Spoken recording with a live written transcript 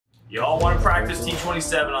You all want to practice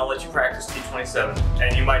T27, I'll let you practice T27.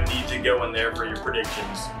 And you might need to go in there for your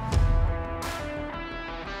predictions.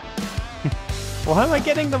 Why am I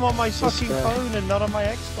getting them on my fucking phone and not on my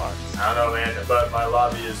Xbox? I don't know, man, but my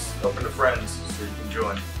lobby is open to friends, so you can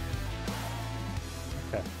join.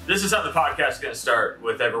 Okay. This is how the podcast is going to start,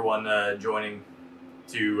 with everyone joining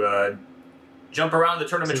to jump around the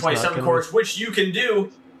Tournament 27 course, which you can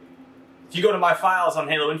do. If you go to my files on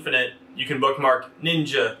Halo Infinite, you can bookmark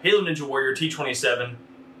Ninja, Halo Ninja Warrior T27,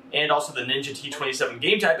 and also the Ninja T27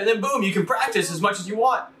 game type, and then boom, you can practice as much as you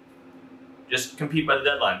want. Just compete by the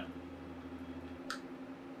deadline.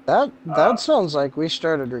 That sounds like we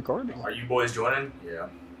started recording. Are you boys joining? Yeah.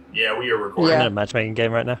 Yeah, we are recording. I'm in a matchmaking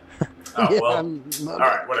game right now. Oh, well,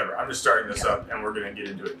 alright, whatever. I'm just starting this up, and we're going to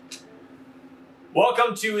get into it.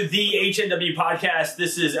 Welcome to the HNW podcast.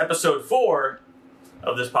 This is episode 4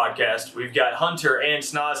 of this podcast. We've got Hunter and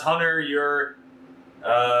Snoz. Hunter, your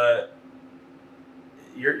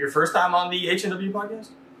first time on the HNW podcast?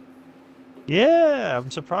 Yeah, I'm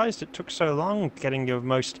surprised it took so long getting your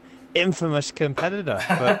most infamous competitor,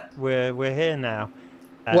 but we're here now.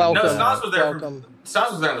 Welcome. No, Snoz was there. Welcome.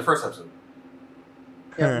 Snoz was there in the first episode.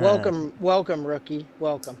 Yeah, welcome, rookie.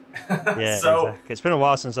 Welcome. Yeah, so, exactly. It's been a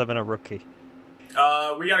while since I've been a rookie.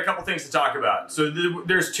 We got a couple things to talk about. So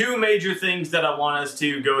there's two major things that I want us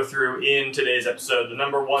to go through in today's episode. The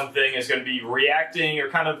number one thing is going to be reacting or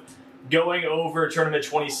kind of going over Tournament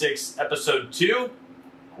 26 Episode 2,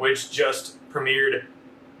 which just premiered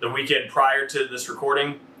the weekend prior to this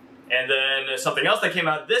recording. And then something else that came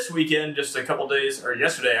out this weekend, just a couple days, or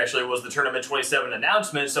yesterday actually, was the Tournament 27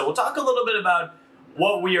 announcement. So we'll talk a little bit about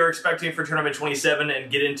what we are expecting for Tournament 27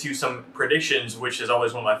 and get into some predictions, which is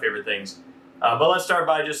always one of my favorite things. But let's start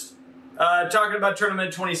by just talking about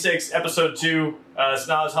Tournament 26, Episode 2.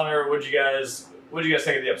 Snoz, Hunter, what'd you guys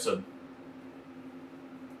think of the episode?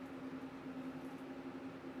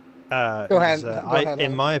 Go ahead.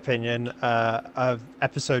 In my opinion, an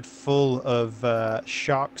episode full of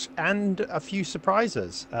shocks and a few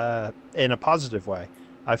surprises in a positive way.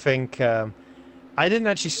 I think I didn't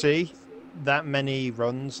actually see that many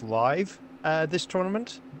runs live this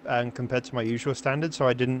tournament compared to my usual standard, so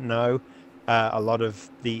I didn't know a lot of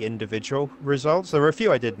the individual results. There were a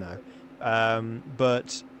few I did know,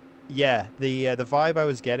 but yeah, the vibe I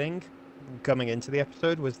was getting coming into the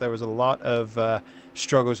episode was there was a lot of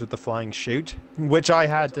struggles with the flying chute, which I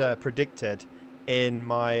had predicted in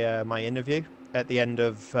my my interview at the end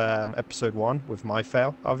of episode 1 with my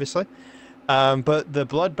fail, obviously. But the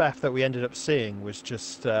bloodbath that we ended up seeing was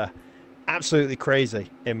just absolutely crazy,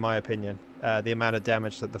 in my opinion. The amount of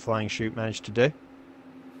damage that the flying chute managed to do.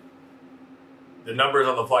 The numbers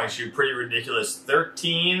on the flying chute, pretty ridiculous.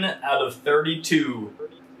 13 out of 32.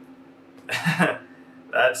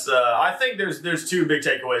 That's. I think there's two big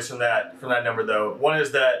takeaways from that number though. One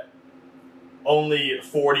is that only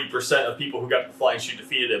 40% of people who got the flying chute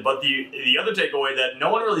defeated it. But the other takeaway that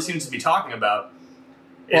no one really seems to be talking about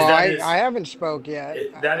is I haven't spoke yet.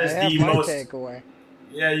 That is the most takeaway.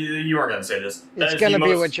 Yeah, you weren't going to say this. It's going to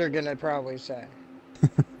be what you're going to probably say.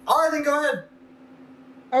 All right, then go ahead.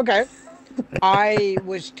 Okay. I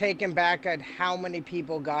was taken back at how many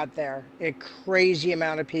people got there. A crazy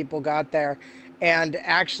amount of people got there. And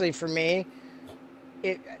actually for me,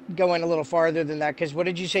 going a little farther than that, because what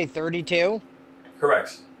did you say, 32?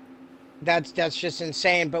 Correct. That's just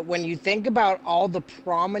insane. But when you think about all the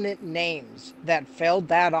prominent names that failed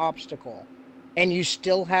that obstacle, and you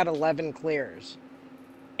still had 11 clears,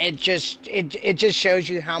 it just shows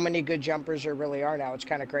you how many good jumpers there really are now. It's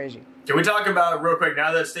kind of crazy. Can we talk about, real quick,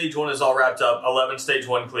 now that Stage 1 is all wrapped up, 11 Stage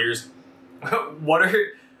 1 clears, what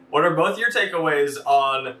are both your takeaways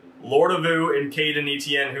on Lord of Vu and Caden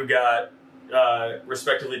Etienne, who got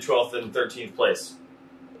respectively 12th and 13th place?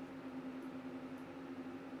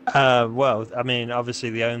 Well, I mean, obviously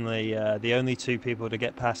the only two people to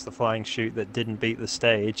get past the flying chute that didn't beat the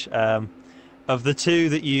stage. Of the two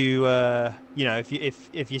that you know,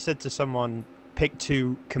 if you said to someone, pick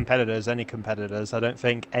two competitors, any competitors, I don't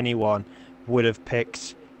think anyone would have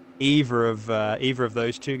picked either of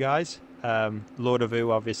those two guys. Lord of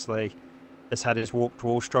Vu obviously has had his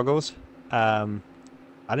walk-to-wall struggles. I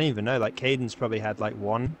don't even know, like Caden's probably had like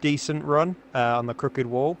one decent run on the crooked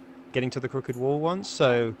wall, getting to the crooked wall once.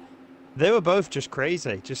 So they were both just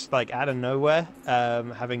crazy, just like out of nowhere,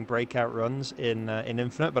 having breakout runs in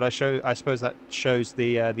Infinite. But I suppose that shows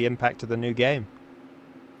the impact of the new game.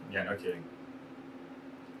 Yeah, no kidding.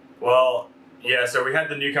 Well, yeah, so we had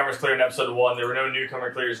the newcomers clear in episode 1. There were no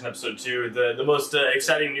newcomer clears in episode 2. The most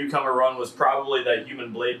exciting newcomer run was probably that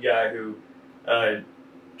human blade guy who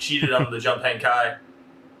cheated on the jump hang kai.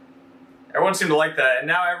 Everyone seemed to like that, and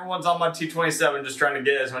now everyone's on my 227 just trying to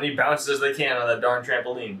get as many bounces as they can on that darn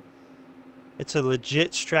trampoline. It's a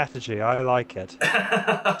legit strategy. I like it.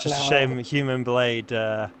 Just a shame Human Blade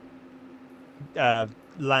landed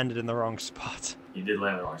in the wrong spot. You did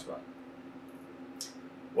land in the wrong spot.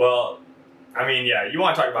 Well, I mean, yeah, you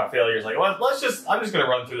want to talk about failures. Like, I'm just going to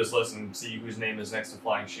run through this list and see whose name is next to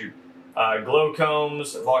Flying Chute. Glow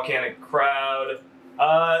Combs, Volcanic Crowd.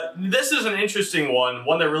 This is an interesting one.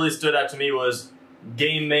 One that really stood out to me was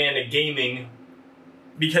Game Man Gaming,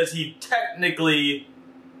 because he technically,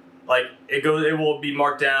 like, it will be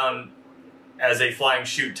marked down as a Flying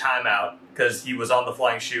Chute timeout because he was on the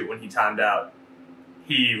Flying Chute when he timed out.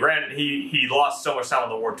 He lost so much time on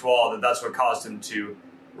the warped wall that's what caused him to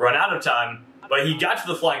run out of time. But he got to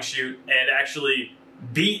the Flying Chute and actually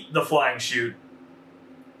beat the Flying Chute,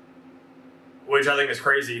 which I think is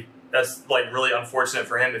crazy. That's like really unfortunate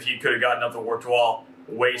for him. If he could have gotten up the warped wall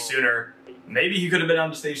way sooner, maybe he could have been on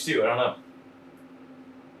to stage 2. I don't know.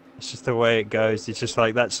 It's just the way it goes. It's just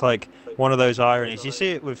like, that's like one of those ironies. You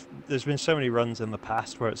see it with, there's been so many runs in the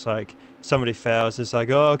past where it's like somebody fails. It's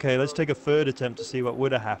like, oh, okay, let's take a third attempt to see what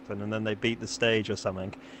would have happened, and then they beat the stage or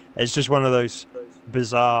something. It's just one of those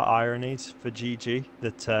bizarre ironies for GG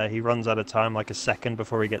that he runs out of time like a second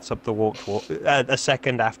before he gets up the warped wall, a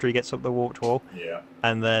second after he gets up the warped wall. Yeah.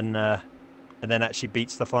 And then actually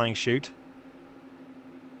beats the Flying Chute.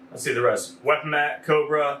 Let's see the rest. Weapon Mat,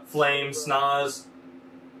 Cobra, Flame, Snoz,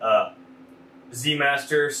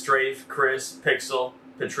 Z-Master, Strafe, Chris, Pixel,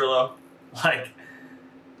 Petrillo. Like,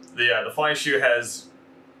 the Flying Chute has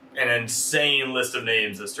an insane list of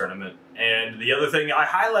names this tournament. And the other thing I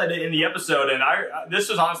highlighted in the episode, and this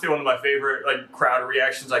was honestly one of my favorite like crowd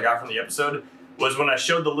reactions I got from the episode, was when I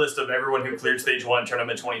showed the list of everyone who cleared stage 1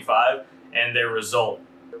 tournament 25 and their result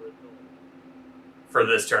for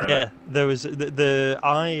this tournament. Yeah, there was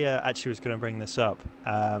I actually was going to bring this up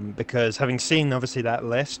because having seen obviously that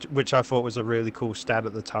list, which I thought was a really cool stat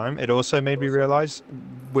at the time, it also made me realize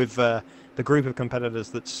with the group of competitors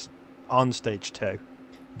that's on stage 2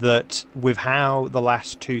 that with how the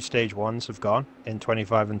last 2 stage 1s have gone in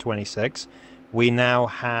 25 and 26, we now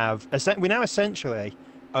essentially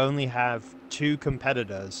only have 2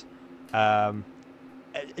 competitors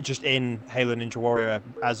just in Halo Ninja Warrior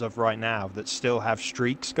as of right now that still have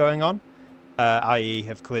streaks going on, i.e.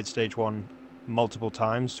 have cleared stage 1 multiple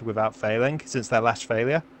times without failing since their last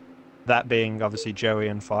failure, that being obviously Joey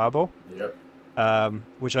and Fireball. Yep.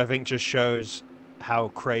 Which I think just shows how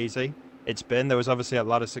crazy it's been. There was obviously a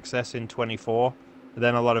lot of success in 24,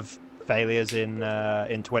 then a lot of failures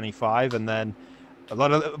in 25, and then a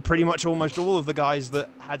lot of pretty much almost all of the guys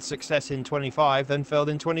that had success in 25 then failed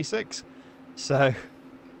in 26. So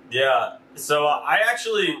yeah, so I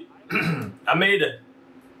actually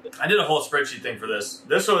I did a whole spreadsheet thing for this.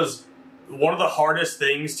 This was one of the hardest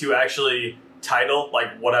things to actually title,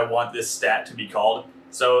 like what I want this stat to be called.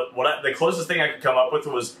 So the closest thing I could come up with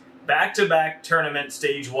was back-to-back tournament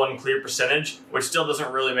stage 1 clear percentage, which still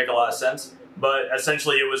doesn't really make a lot of sense, but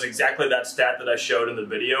essentially it was exactly that stat that I showed in the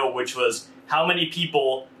video, which was how many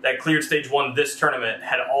people that cleared stage 1 this tournament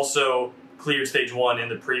had also cleared stage 1 in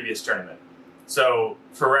the previous tournament. So,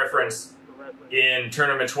 for reference, in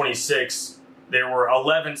tournament 26, there were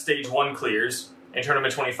 11 stage 1 clears. In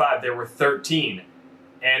tournament 25, there were 13,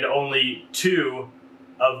 and only 2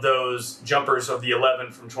 of those jumpers of the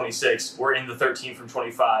 11 from 26 were in the 13 from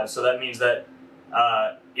 25. So that means that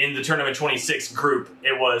in the tournament 26 group,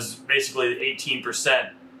 it was basically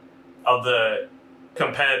 18% of the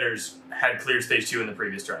competitors had cleared stage 2 in the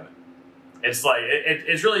previous tournament. It's like,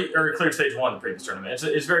 it's really, or cleared stage 1 in the previous tournament.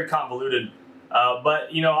 It's very convoluted.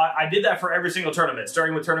 But, you know, I did that for every single tournament,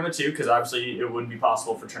 starting with tournament 2, because obviously it wouldn't be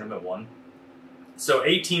possible for tournament 1. So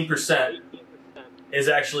 18% is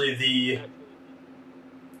actually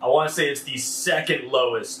I want to say it's the second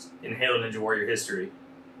lowest in Halo Ninja Warrior history.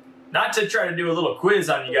 Not to try to do a little quiz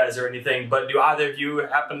on you guys or anything, but do either of you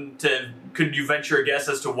could you venture a guess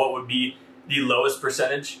as to what would be the lowest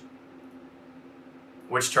percentage?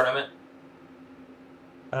 Which tournament?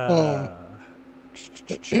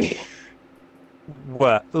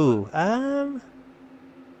 What? Ooh,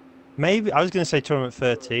 maybe I was going to say tournament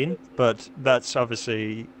 13, but that's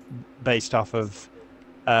obviously based off of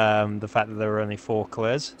the fact that there were only 4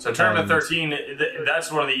 clears. So tournament 13,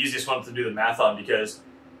 that's one of the easiest ones to do the math on because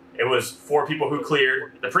it was 4 people who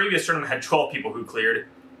cleared. The previous tournament had 12 people who cleared,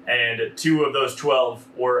 and 2 of those 12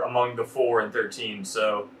 were among the 4 and 13.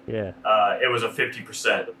 So yeah, it was a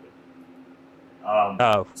 50%.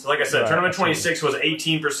 So like I said, tournament 26 was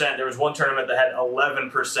 18%. There was one tournament that had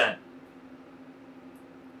 11%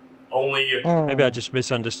 only. Maybe I just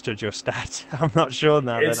misunderstood your stat. I'm not sure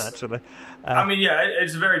now. Then actually, I mean, yeah,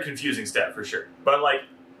 it's a very confusing stat for sure. But like,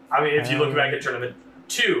 I mean, if you look back at Tournament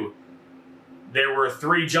 2, there were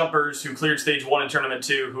 3 jumpers who cleared stage 1 in Tournament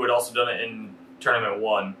 2 who had also done it in Tournament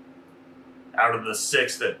 1. Out of the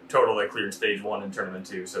 6 that total that cleared stage 1 in Tournament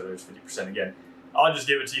 2, so there's 50% again. I'll just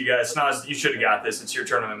give it to you guys. Snoz, you should have got this. It's your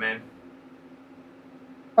tournament, man.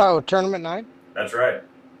 Oh, Tournament 9? That's right.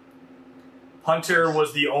 Hunter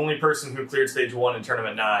was the only person who cleared stage 1 in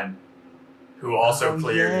Tournament 9, who also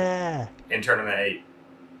cleared in Tournament 8.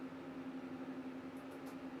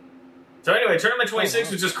 So anyway, Tournament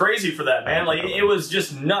 26 was just crazy for that, man. Like, it was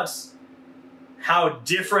just nuts how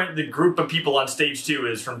different the group of people on stage 2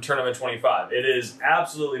 is from Tournament 25. It is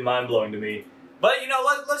absolutely mind-blowing to me. But, you know,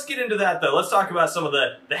 let's get into that, though. Let's talk about some of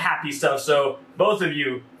the happy stuff. So, both of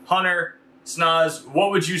you, Hunter, Snoz, what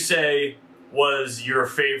would you say was your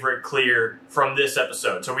favorite clear from this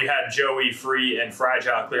episode? So we had Joey, Free, and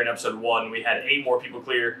Fragile clear in episode 1. We had 8 more people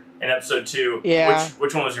clear in episode 2. Yeah.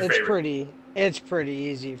 Which one was your favorite? It's pretty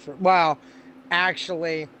easy for... Well,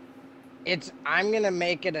 actually, I'm going to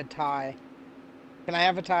make it a tie. Can I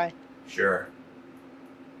have a tie? Sure.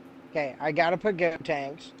 Okay, I got to put Go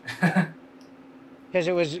Tanks. Because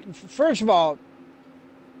it was, first of all,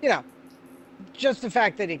 you know, just the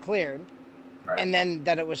fact that he cleared. Right. And then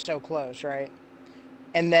that it was so close, right?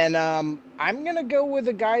 And then I'm going to go with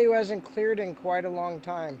a guy who hasn't cleared in quite a long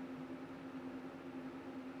time.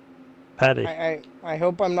 Patty. I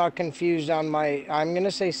hope I'm not confused on my... I'm going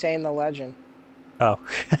to say Sane the Legend. Oh.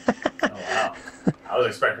 Oh, wow. I was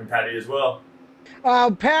expecting Patty as well.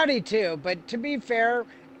 Patty too, but to be fair,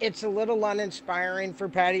 it's a little uninspiring for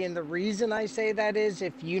Patty, and the reason I say that is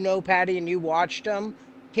if you know Patty and you watched him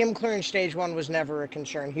clearing stage 1 was never a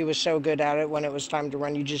concern. He was so good at it when it was time to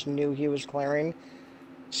run, you just knew he was clearing.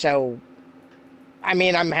 So, I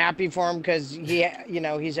mean, I'm happy for him because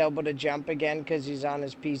he's able to jump again because he's on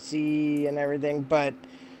his PC and everything, but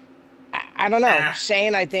I don't know.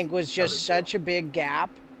 Sane, I think, was just such a big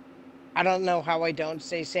gap. I don't know how I don't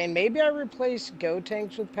say Sane. Maybe I replace Go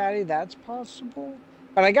Tanks with Patty. That's possible.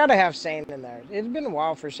 But I got to have Sane in there. It's been a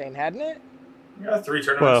while for Sane, hadn't it? Yeah, 3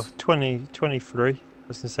 tournaments. Well, 23. I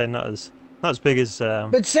was going to say not as big as...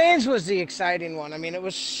 But Sane's was the exciting one. I mean, it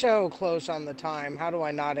was so close on the time. How do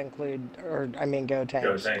I not include... Go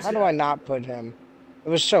Tanks. How do I not put him? It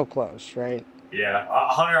was so close, right? Yeah.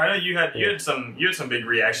 Hunter, I know you had some big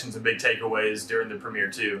reactions and big takeaways during the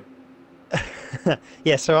premiere, too.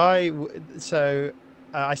 Yeah, so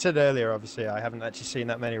I said earlier, obviously, I haven't actually seen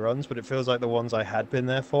that many runs, but it feels like the ones I had been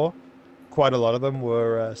there for, quite a lot of them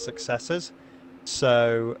were successes.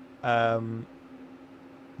 So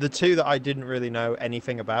the 2 that I didn't really know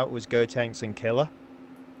anything about was Go Tanks and Killer.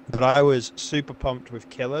 But I was super pumped with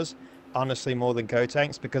Killers, honestly, more than Go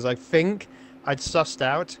Tanks, because I think I'd sussed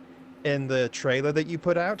out in the trailer that you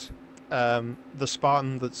put out the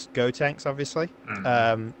Spartan that's Go Tanks, obviously,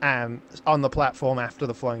 and on the platform after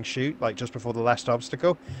the flying chute, like just before the last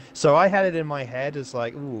obstacle. So I had it in my head as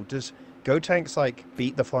like, ooh, does Go Tanks like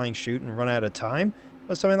beat the flying chute and run out of time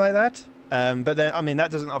or something like that? But then, I mean,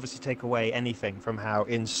 that doesn't obviously take away anything from how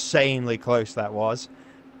insanely close that was.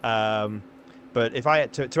 But if I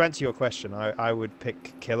had to answer your question, I would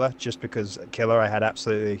pick Killer, just because Killer I had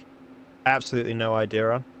absolutely no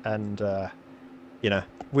idea on, and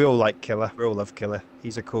we all like Killer. We all love Killer.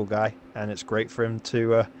 He's a cool guy, and it's great for him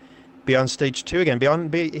to be on stage 2 again.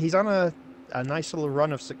 He's on a nice little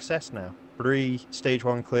run of success now. 3 stage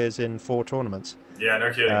 1 clears in 4 tournaments. Yeah,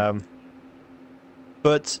 no kidding.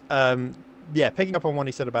 Yeah, picking up on what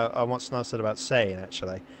what Snoz said about Sane,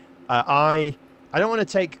 actually, I don't want to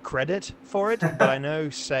take credit for it, but I know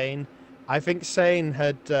Sane. I think Sane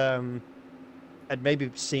had maybe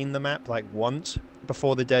seen the map like once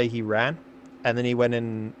before the day he ran. And then he went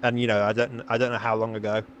in, and I don't know how long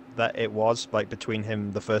ago that it was, like between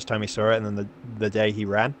him the first time he saw it and then the day he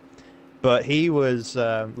ran. But he was,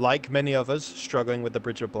 like many of us, struggling with the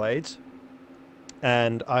Bridge of Blades.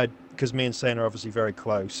 And because me and Sane are obviously very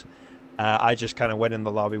close, I just kind of went in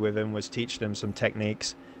the lobby with him, was teaching him some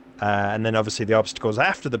techniques. And then obviously the obstacles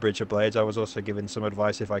after the Bridge of Blades, I was also giving some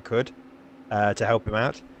advice if I could to help him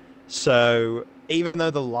out. So even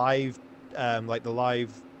though the live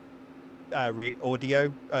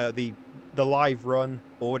audio, the live run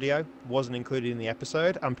audio wasn't included in the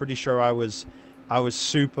episode, I'm pretty sure I was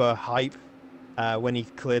super hype when he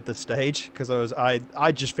cleared the stage, because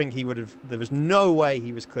I just think there was no way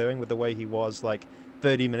he was clearing with the way he was like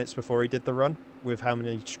 30 minutes before he did the run, with how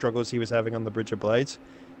many struggles he was having on the Bridge of Blades.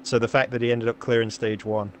 So the fact that he ended up clearing stage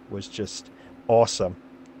 1 was just awesome.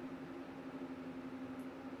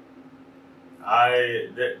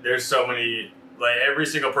 There's so many, like every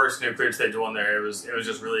single person who cleared stage 1 there, it was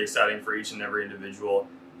just really exciting for each and every individual.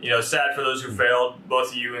 You know, sad for those who failed,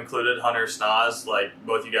 both of you included, Hunter, Snoz, like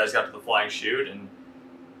both you guys got to the flying chute. And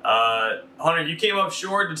Hunter, you came up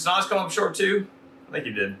short. Did Snoz come up short too? I think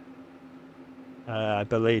you did. I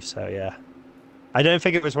believe so, yeah. I don't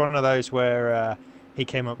think it was one of those where he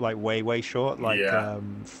came up like way short, like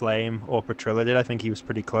Flame or Patrilla did. I think he was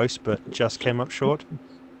pretty close, but just came up short.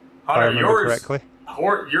 Hunter, if I remember correctly.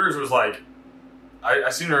 Yours was like, I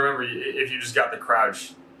seem to remember if you just got the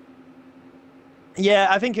crouch. Yeah,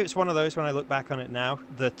 I think it's one of those when I look back on it now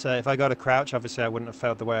that if I got a crouch, obviously I wouldn't have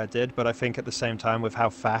failed the way I did. But I think at the same time, with how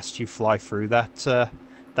fast you fly through that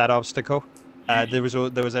obstacle, there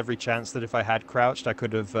was every chance that if I had crouched, I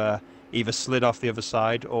could have either slid off the other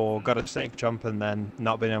side or got a safe jump and then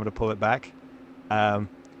not been able to pull it back.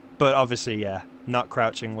 But obviously, yeah, not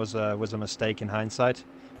crouching was a mistake in hindsight.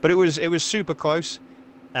 But it was super close,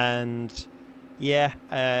 and yeah,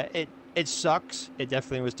 it sucks. It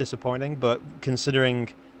definitely was disappointing, but considering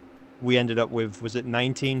we ended up with, was it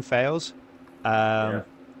 19 fails?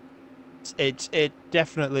 It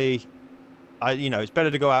definitely, it's better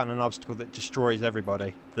to go out on an obstacle that destroys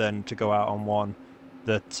everybody than to go out on one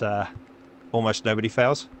that almost nobody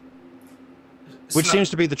fails. Which seems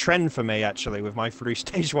to be the trend for me, actually, with my 3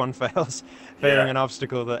 stage 1 fails, failing an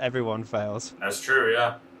obstacle that everyone fails. That's true,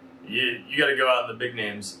 yeah. You got to go out in the big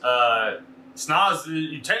names. Snoz,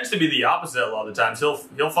 it tends to be the opposite a lot of the times.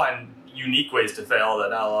 He'll find unique ways to fail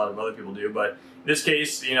that not a lot of other people do. But in this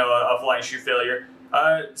case, a flying chute failure.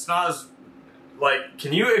 Snoz, like,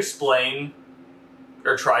 can you explain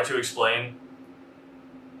or try to explain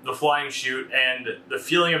the flying chute and the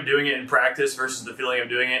feeling of doing it in practice versus the feeling of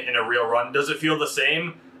doing it in a real run? Does it feel the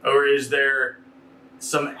same, or is there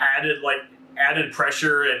some added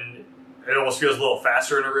pressure and it almost feels a little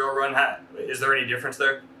faster in a real run? Is there any difference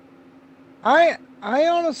there? I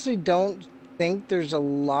honestly don't think there's a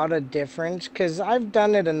lot of difference because I've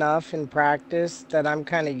done it enough in practice that I'm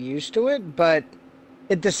kind of used to it. But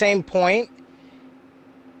at the same point,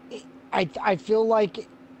 I feel like,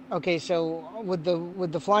 okay, so with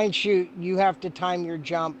the flying chute, you have to time your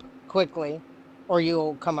jump quickly or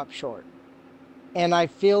you'll come up short. And I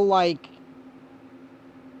feel like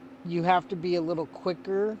you have to be a little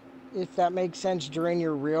quicker, if that makes sense, during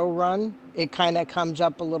your real run. It kind of comes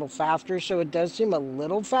up a little faster, so it does seem a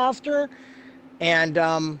little faster. And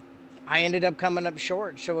I ended up coming up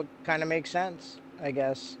short, so it kind of makes sense, I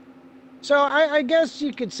guess. So I guess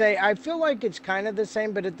you could say I feel like it's kind of the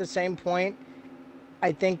same, but at the same point,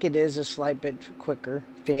 I think it is a slight bit quicker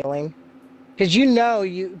feeling. Because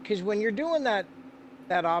because when you're doing that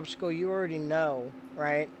obstacle, you already know,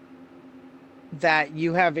 right, that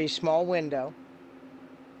you have a small window.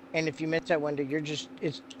 And if you miss that window,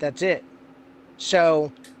 that's it.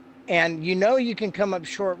 So, and you can come up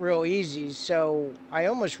short real easy. So I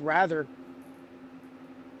almost rather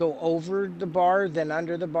go over the bar than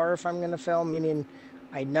under the bar if I'm going to fail. Meaning,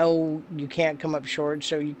 I know you can't come up short,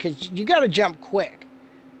 so because you got to jump quick,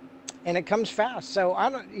 and it comes fast. So I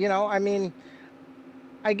don't,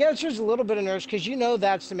 I guess there's a little bit of nerves because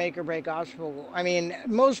that's the make or break obstacle. I mean,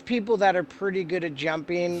 most people that are pretty good at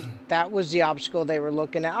jumping, that was the obstacle they were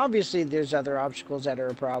looking at. Obviously, there's other obstacles that are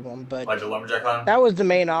a problem, but like the lumberjack climb? That was the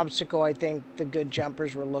main obstacle I think the good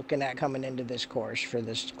jumpers were looking at coming into this course for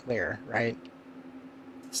this clear, right?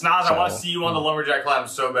 Snoz, I want to see you on the lumberjack climb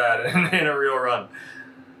so bad in a real run.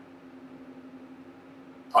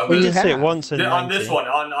 We did see it once on this one,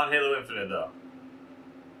 on Halo Infinite, though.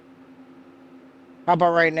 How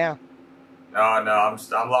about right now? No,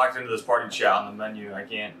 I'm locked into this party chat on the menu. I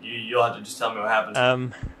can't. You'll have to just tell me what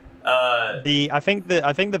happens. I think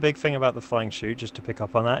the big thing about the flying chute, just to pick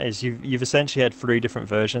up on that, is you've essentially had 3 different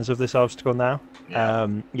versions of this obstacle now. Yeah.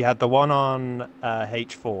 You had the one on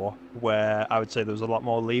H4 where I would say there was a lot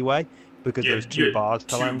more leeway because there was 2 bars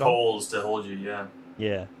to land on. 2 poles to hold you. Yeah.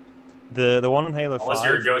 Yeah. The one on Halo 5. Unless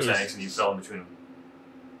you're a Go Tanks and you fell in between them.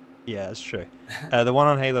 Yeah, that's true. The one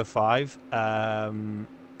on Halo 5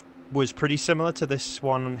 was pretty similar to this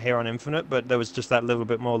one here on Infinite, but there was just that little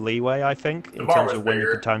bit more leeway, I think, in terms of when you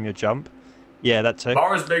could time your jump. Yeah, that too. The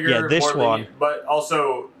bar was bigger, yeah, this more one, lenient, but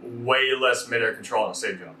also way less mid-air control on a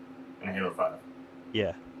safe jump in Halo 5.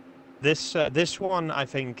 Yeah. This one, I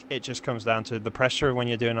think it just comes down to the pressure when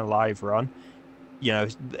you're doing a live run.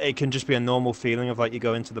 It can just be a normal feeling of like you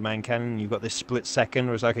go into the main cannon, you've got this split second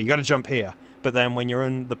where it's like, okay, you got to jump here. But then when you're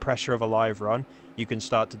in the pressure of a live run, you can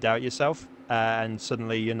start to doubt yourself. And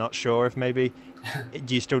suddenly you're not sure if maybe,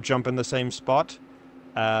 do you still jump in the same spot?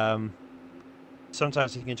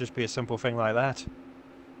 Sometimes it can just be a simple thing like that.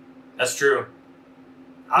 That's true.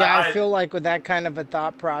 Yeah, I feel like with that kind of a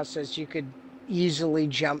thought process, you could easily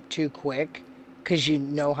jump too quick because you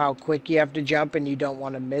know how quick you have to jump and you don't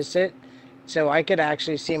want to miss it. So I could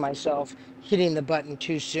actually see myself hitting the button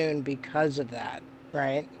too soon because of that,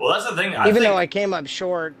 right? Well, that's the thing. Even though I came up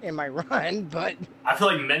short in my run, but I feel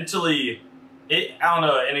like mentally, I don't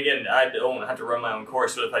know. And again, I don't have to run my own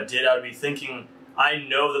course, but if I did, I would be thinking, I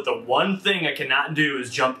know that the one thing I cannot do is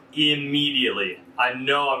jump immediately. I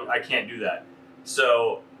know I can't do that.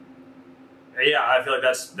 So, yeah, I feel like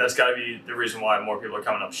that's got to be the reason why more people are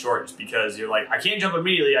coming up short. Is because you're like, I can't jump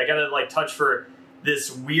immediately. I got to like touch for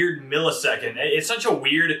this weird millisecond. It's such a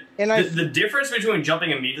weird... And the difference between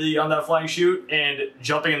jumping immediately on that flying chute and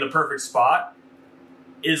jumping in the perfect spot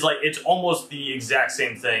is like, it's almost the exact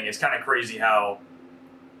same thing. It's kind of crazy how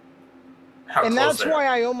and close that's why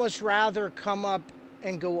I almost rather come up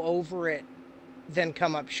and go over it than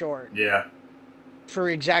come up short. Yeah. For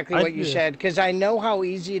exactly what you said, because I know how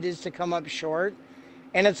easy it is to come up short,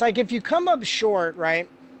 and it's like if you come up short, right,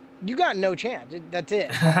 you got no chance. That's it.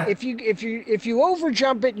 if you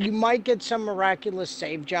overjump it, you might get some miraculous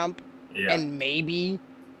save jump, and maybe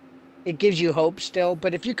it gives you hope still.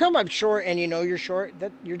 But if you come up short and you know you're short,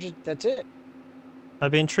 that's it.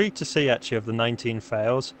 I'd be intrigued to see actually of the 19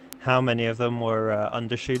 fails, how many of them were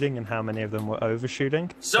undershooting and how many of them were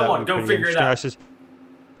overshooting. Someone go figure it out.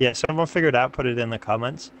 Yeah, someone figure it out. Put it in the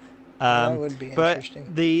comments. That would be interesting.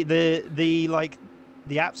 But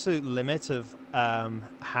the absolute limit of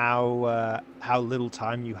how little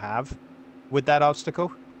time you have with that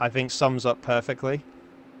obstacle, I think sums up perfectly.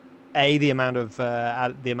 The amount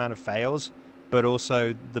of fails, but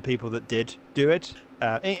also the people that did do it,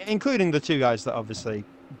 including the two guys that obviously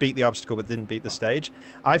beat the obstacle but didn't beat the stage.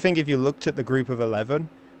 I think if you looked at the group of 11,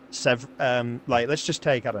 like let's just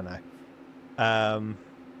take, I don't know,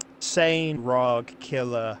 Sane, Rog,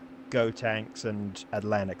 Killer, Gotenks, and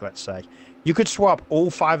Atlantic, let's say. You could swap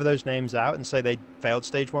all 5 of those names out and say they failed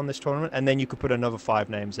stage 1 this tournament, and then you could put another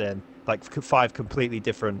 5 names in, like 5 completely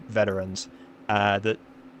different veterans that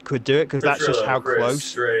could do it, because that's just how close.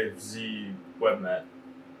 Stray, Z, Webmat.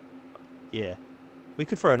 Yeah. We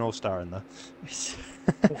could throw an all-star in there.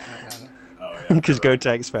 Oh, because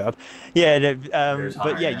Gotenks failed. Yeah,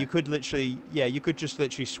 but yeah, you could just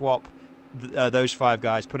literally swap those 5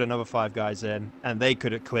 guys, put another 5 guys in, and they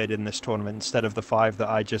could have cleared in this tournament instead of the 5 that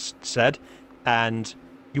I just said, and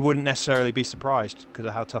you wouldn't necessarily be surprised because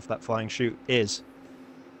of how tough that flying chute is.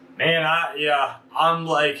 Man, I'm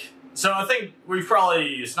like, so I think we've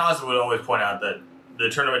probably, Snoz would always point out that the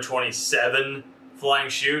tournament 27 flying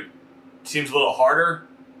chute seems a little harder,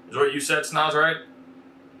 is what you said, Snoz, right?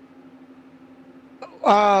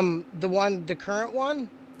 The current one?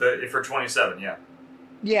 For 27, yeah.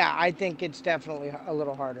 Yeah, I think it's definitely a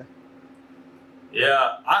little harder.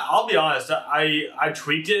 Yeah, I'll be honest. I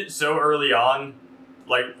tweaked it so early on,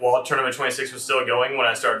 like while Tournament 26 was still going when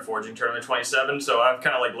I started forging Tournament 27. So I've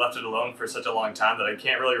kind of like left it alone for such a long time that I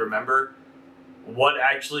can't really remember what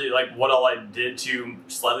all I did to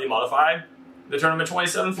slightly modify the Tournament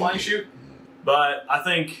 27 flying chute. But I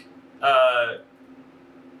think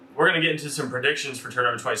we're gonna get into some predictions for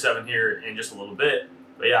Tournament 27 here in just a little bit.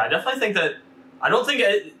 But yeah, I definitely think that. I don't think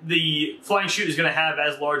the flying chute is going to have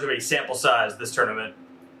as large of a sample size this tournament,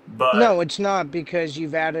 but... No, it's not, because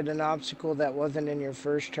you've added an obstacle that wasn't in your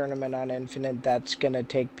first tournament on Infinite that's going to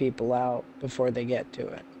take people out before they get to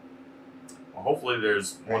it. Well, hopefully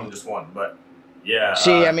there's more than just one, but yeah.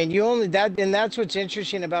 See, I mean, and that's what's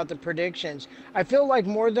interesting about the predictions. I feel like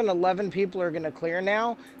more than 11 people are going to clear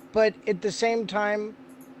now, but at the same time,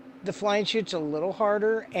 the flying chute's a little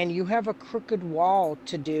harder, and you have a crooked wall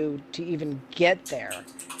to do to even get there.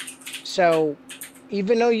 So,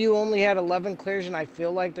 even though you only had 11 clears, and I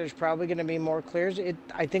feel like there's probably going to be more clears,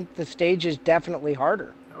 I think the stage is definitely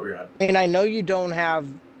harder. Oh, yeah. I mean, I know you don't have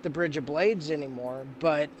the Bridge of Blades anymore,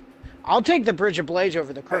 but I'll take the Bridge of Blades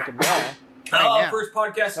over the crooked wall. First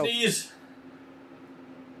podcast sneeze.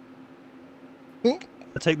 I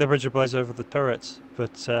take the Bridge of Blades over the turrets,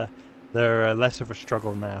 but they're less of a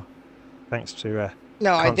struggle now, thanks to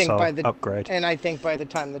I think by the upgrade. And I think by the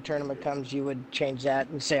time the tournament comes, you would change that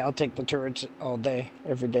and say, "I'll take the turrets all day,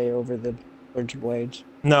 every day over the Bridge of Blades."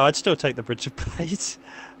 No, I'd still take the Bridge of Blades.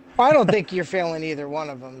 Well, I don't think you're failing either one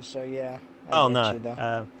of them, so yeah. One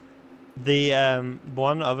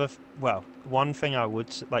thing I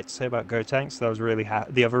would like to say about Gotenks, that I was really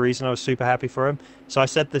the other reason I was super happy for him. So I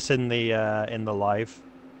said this in the live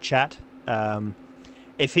chat.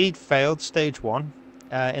 If he'd failed stage 1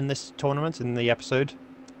 in this tournament, in the episode,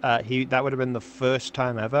 that would have been the first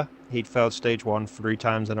time ever he'd failed stage 1 3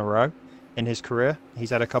 times in a row in his career.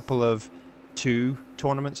 He's had a couple of 2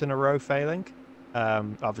 tournaments in a row failing,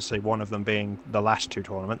 Obviously, one of them being the last two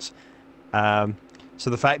tournaments. So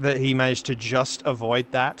the fact that he managed to just avoid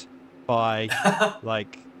that by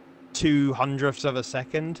like 2/100ths of a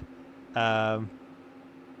second,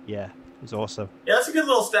 yeah, it was awesome. Yeah, that's a good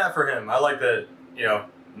little stat for him. I like that. You know,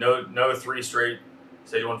 no 3 straight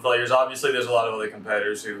stage 1 failures. Obviously, there's a lot of other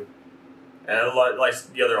competitors who, and a lot like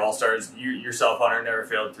the other all stars. You yourself, Hunter, never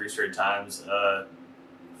failed 3 straight times.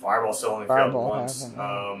 Fireball still only failed once.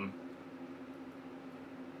 I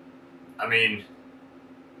mean,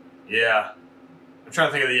 yeah. I'm trying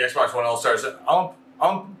to think of the Xbox One All Stars.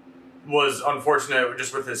 Was unfortunate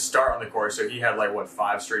just with his start on the course, so he had like what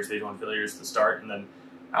 5 straight stage 1 failures to start, and then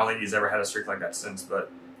I don't think he's ever had a streak like that since.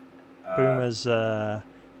 But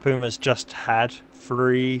Puma's just had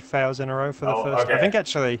 3 fails in a row for the first. Okay. I think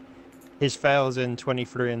actually his fails in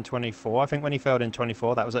 23 and 24. I think when he failed in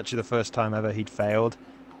 24, that was actually the first time ever he'd failed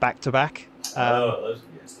back to back.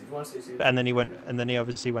 And then he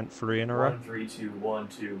obviously went 3 in a row. 1, 3, 2, 1,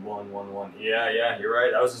 2, 1, 1, 1. Yeah, you're right.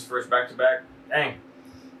 That was his first back to back. Dang.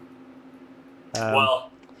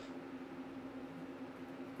 Well,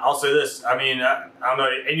 I'll say this. I mean, I don't know.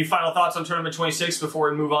 Any final thoughts on tournament 26 before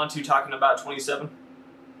we move on to talking about 27?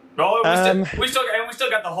 No, we still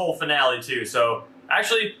got the whole finale too. So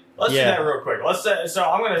actually, let's do that real quick.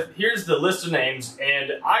 Here's the list of names,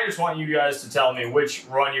 and I just want you guys to tell me which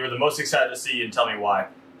run you were the most excited to see and tell me why.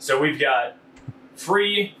 So we've got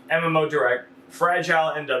Free, MMO Direct,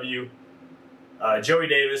 Fragile NW, Joey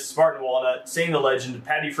Davis, Spartan Walnut, Sing the Legend,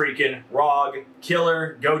 Patty Freakin', Rog,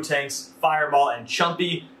 Killer, Go Tanks, Fireball, and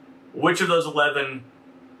Chumpy. Which of those 11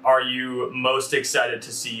 are you most excited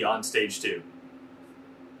to see on stage 2? You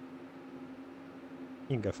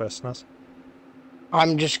can go first, Snoz.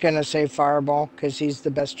 I'm just going to say Fireball because he's the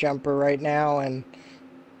best jumper right now, and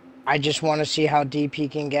I just want to see how deep he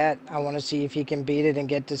can get. I want to see if he can beat it and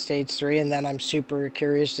get to stage 3, and then I'm super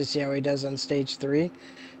curious to see how he does on stage 3.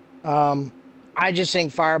 I just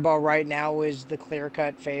think Fireball right now is the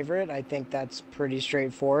clear-cut favorite. I think that's pretty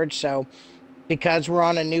straightforward. So because we're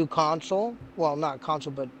on a new console, well, not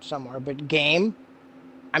console, but somewhere, but game,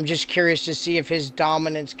 I'm just curious to see if his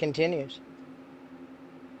dominance continues.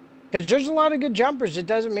 Because there's a lot of good jumpers. It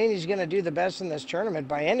doesn't mean he's going to do the best in this tournament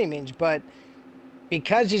by any means, but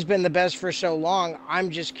because he's been the best for so long, I'm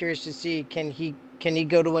just curious to see can he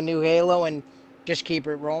go to a new Halo and just keep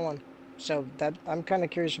it rolling. So that I'm kind of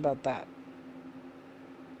curious about that.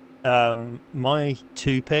 My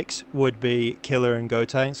 2 picks would be Killer and Go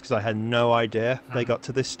Tanks because I had no idea they got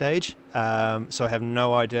to this stage. So I have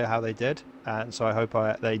no idea how they did, and so I hope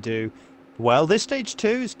they do well. This stage 2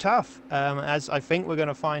 is tough, as I think we're going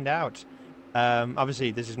to find out.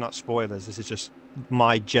 Obviously, this is not spoilers. This is just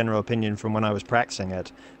my general opinion from when I was practicing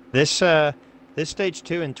it. This stage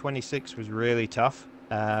 2 in 26 was really tough,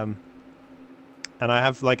 and I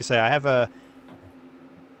have, like I say,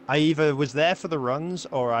 I either was there for the runs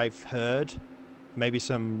or I've heard maybe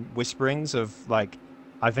some whisperings of like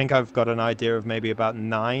I think I've got an idea of maybe about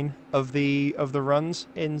 9 of the runs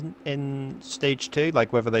in stage 2,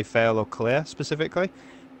 like whether they fail or clear specifically.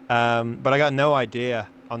 But I got no idea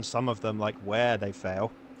on some of them like where they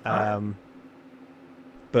fail. But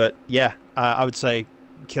yeah, I would say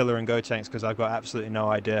Killer and Go Tanks because I've got absolutely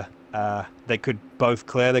no idea. They could both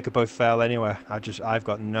clear, they could both fail anywhere. I've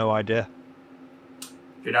got no idea.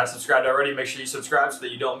 If you're not subscribed already, make sure you subscribe so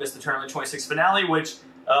that you don't miss the Tournament 26 finale, which,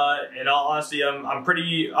 in all honesty, I'm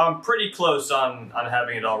pretty close on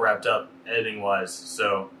having it all wrapped up editing-wise.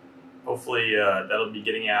 So hopefully that'll be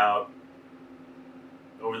getting out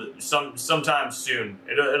over sometime soon.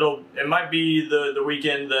 It might be the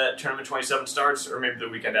weekend that Tournament 27 starts, or maybe the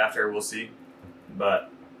weekend after. We'll see.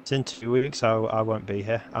 But it's in 2 weeks. I won't be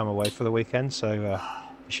here. I'm away for the weekend, so you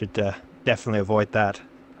should definitely avoid that.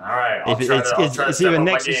 All right, it's either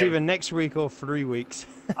next week or 3 weeks.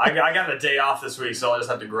 I got a day off this week, so I'll just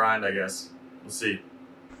have to grind, I guess. We'll see.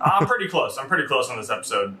 I'm pretty close. I'm pretty close on this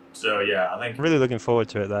episode. So yeah, I think I'm really looking forward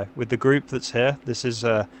to it though. With the group that's here, this is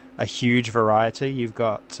a huge variety. You've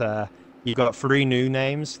got 3 new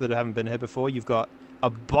names that haven't been here before. You've got a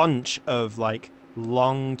bunch of like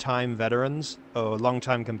long-time veterans or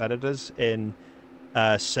long-time competitors in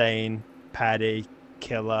Sane, Paddy,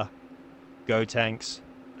 Killer, Go Tanks.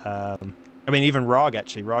 I mean, even Rog,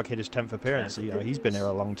 actually. Rog hit his 10th appearance. So, he's been here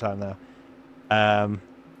a long time now.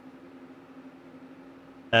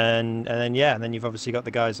 And then you've obviously got the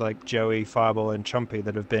guys like Joey, Fireball, and Chumpy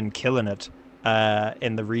that have been killing it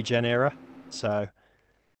in the regen era. So,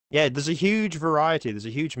 yeah, there's a huge variety. There's a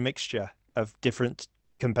huge mixture of different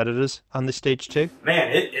competitors on this stage too.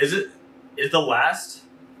 Man, is the last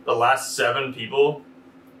 7 people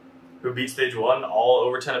who beat stage 1 all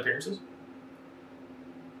over 10 appearances?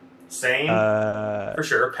 Same. For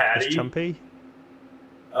sure. Patty. Chumpy?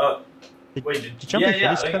 Wait, did Chumpy hit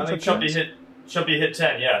his 10 I think Chumpy hit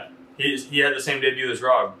 10, yeah. He had the same debut as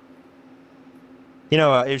Rog. You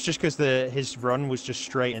know, it was just because his run was just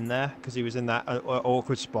straight in there, because he was in that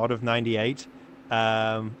awkward spot of 98,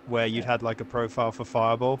 where you'd had like a profile for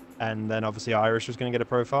Fireball, and then obviously Irish was going to get a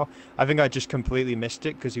profile. I think I just completely missed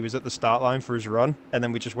it because he was at the start line for his run, and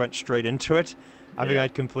then we just went straight into it. I think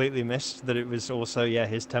I'd completely missed that it was also,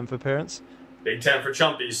 his 10th appearance. Big 10 for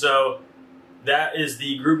Chumpy. So that is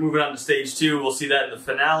the group moving on to stage 2. We'll see that in the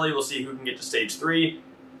finale. We'll see who can get to stage 3.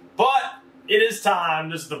 But it is time.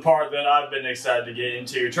 This is the part that I've been excited to get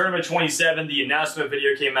into. Tournament 27, the announcement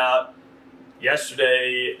video came out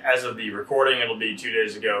yesterday. As of the recording, it'll be 2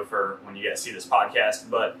 days ago for when you guys see this podcast.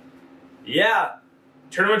 But yeah,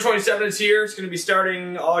 Tournament 27 is here. It's going to be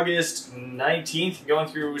starting August 19th, going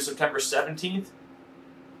through September 17th.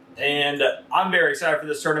 And I'm very excited for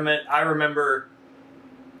this tournament. I remember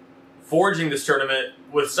forging this tournament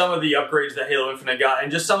with some of the upgrades that Halo Infinite got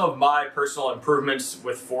and just some of my personal improvements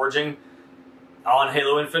with forging on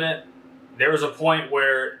Halo Infinite. There was a point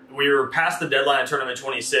where we were past the deadline in Tournament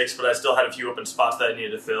 26, but I still had a few open spots that I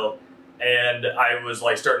needed to fill. And I was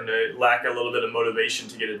like starting to lack a little bit of motivation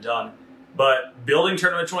to get it done. But building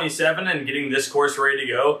Tournament 27 and getting this course ready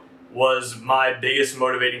to go was my biggest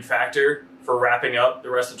motivating factor for wrapping up the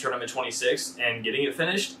rest of Tournament 26 and getting it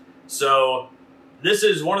finished. So this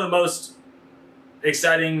is one of the most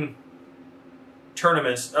exciting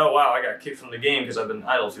tournaments. Oh wow, I got kicked from the game because I've been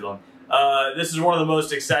idle too long. This is one of the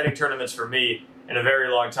most exciting tournaments for me in a very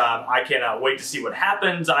long time. I cannot wait to see what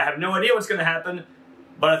happens. I have no idea what's going to happen,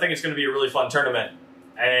 but I think it's going to be a really fun tournament.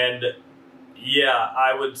 And yeah,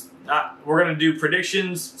 we're going to do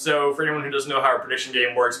predictions. So for anyone who doesn't know how a prediction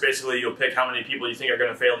game works, basically you'll pick how many people you think are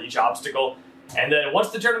going to fail each obstacle. And then once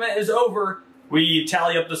the tournament is over, we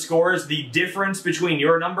tally up the scores. The difference between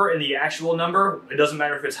your number and the actual number, it doesn't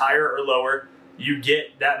matter if it's higher or lower, you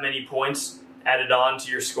get that many points added on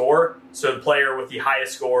to your score. So the player with the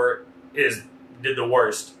highest score did the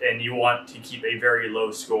worst, and you want to keep a very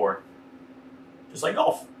low score. Just like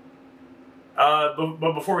golf.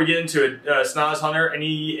 But before we get into it, Snoz, Hunter,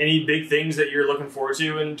 any big things that you're looking forward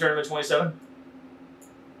to in Tournament 27?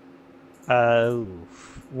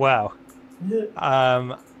 Wow.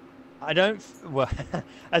 I don't... Well,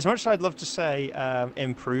 as much as I'd love to say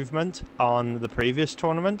improvement on the previous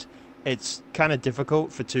tournament, it's kind of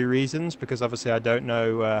difficult for two reasons, because obviously I don't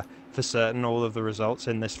know for certain all of the results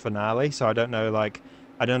in this finale, so I don't know,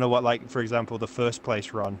 what, like, for example, the first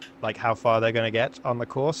place run, like how far they're going to get on the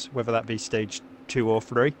course, whether that be stage 2 or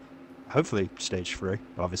 3. Hopefully stage 3,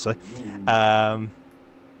 obviously.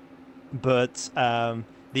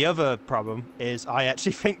 The other problem is I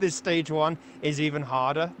actually think this stage 1 is even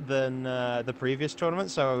harder than the previous tournament.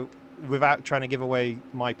 So without trying to give away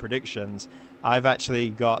my predictions, I've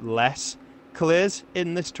actually got less clears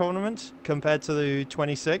in this tournament compared to the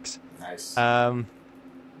 26. Nice. But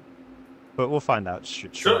we'll find out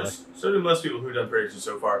shortly. So do most people who've done predictions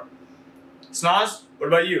so far. Snoz, what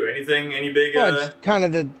about you? Any big... Well,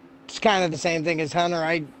 it's kind of the same thing as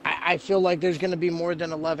Hunter. I feel like there's going to be more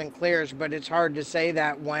than 11 clears, but it's hard to say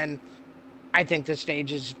that when I think the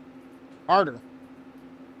stage is harder.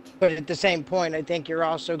 But at the same point, I think you're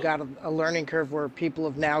also got a learning curve where people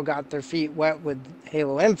have now got their feet wet with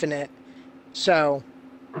Halo Infinite. So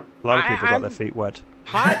a lot of people got their feet wet.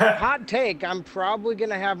 Hot take, I'm probably going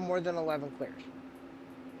to have more than 11 clears.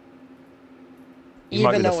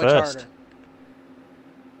 Even though it's harder.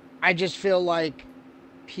 I just feel like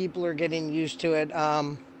people are getting used to it.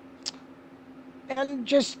 And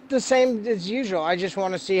just the same as usual. I just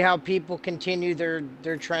want to see how people continue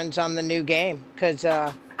their trends on the new game. Because,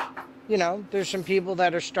 there's some people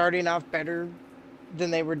that are starting off better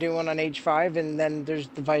than they were doing on H5. And then there's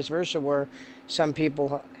the vice versa where some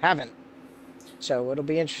people haven't. So it'll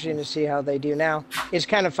be interesting to see how they do now. It's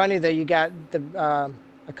kind of funny, though. You got a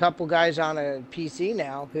couple guys on a PC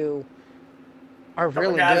now who are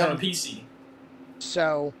really good. Guys on a PC.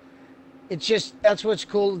 So it's just, that's what's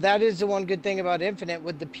cool. That is the one good thing about Infinite.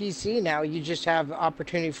 With the PC now, you just have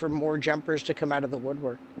opportunity for more jumpers to come out of the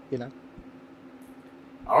woodwork,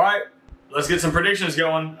 All right, let's get some predictions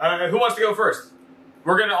going. Who wants to go first?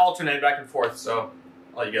 We're going to alternate back and forth, so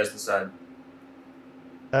I'll let you guys decide.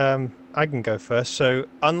 I can go first. So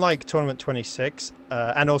unlike Tournament 26,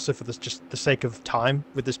 and also for just the sake of time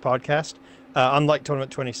with this podcast, unlike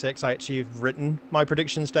Tournament 26, I actually have written my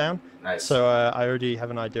predictions down. Nice. So I already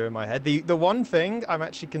have an idea in my head. The one thing I'm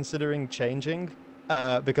actually considering changing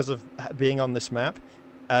because of being on this map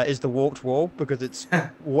is the warped wall, because it's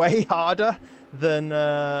way harder than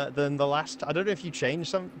the last. I don't know if you changed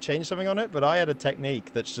something on it, but I had a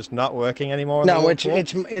technique that's just not working anymore. No,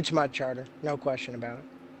 it's much harder, no question about it.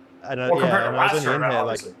 And, well, compared to and I was last only in tournament, here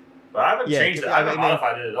obviously. But I haven't changed it. I haven't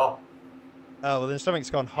modified it at all. Oh, well, then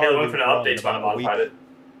something's gone Halo horribly Infinite wrong. updates might have modified it.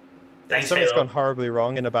 Thanks, Something's Halo. gone horribly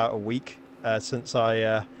wrong in about a week since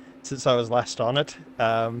I was last on it.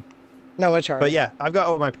 No, it's hard. But yeah, I've got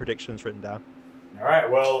all my predictions written down. All right,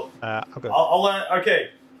 well, I'll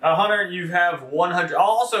okay. Hunter, you have 100. I'll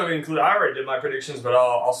also include, I already did my predictions, but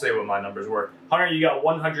I'll say what my numbers were. Hunter, you got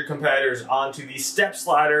 100 competitors onto the step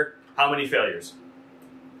slider. How many failures?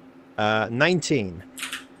 19.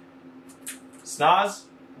 Snoz,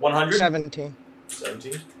 100? 17.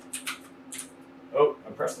 17? Oh,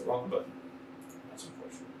 I pressed the wrong button. That's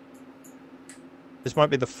unfortunate. This might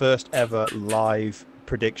be the first ever live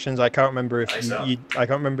predictions. I can't remember if I can't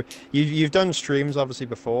remember. You've done streams obviously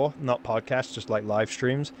before, not podcasts, just like live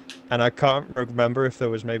streams, and I can't remember if there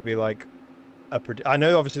was maybe like I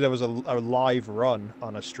know obviously there was a live run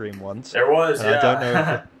on a stream once. There was, yeah. I don't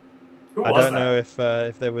know. I don't know if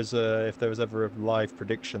there was ever a live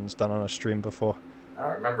predictions done on a stream before. I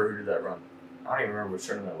don't remember who did that run. I don't even remember which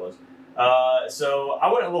tournament it was. So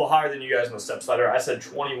I went a little higher than you guys on the step slider. I said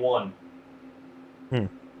 21.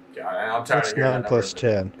 God, I'm tired of hearing 9 plus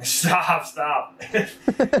 10. Stop.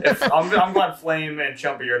 I'm glad Flame and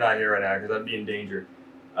Chumpy are not here right now, because I'd be in danger.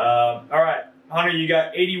 All right, Hunter, you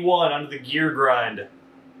got 81 under the gear grind.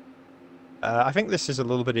 I think this is a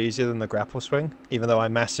little bit easier than the grapple swing, even though I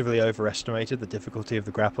massively overestimated the difficulty of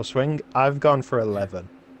the grapple swing. I've gone for 11.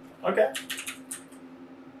 Okay.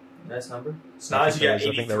 Nice number. Snoz, you got 83?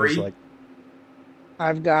 I think there was like...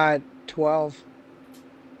 I've got 12.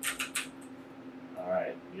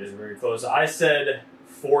 Alright, you guys are very close. I said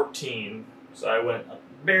 14, so I went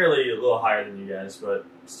barely a little higher than you guys, but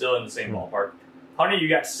still in the same ballpark. Hunter, you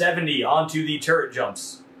got 70 onto the turret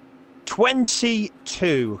jumps.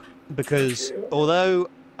 22, because although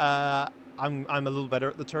I'm a little better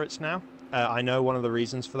at the turrets now, I know one of the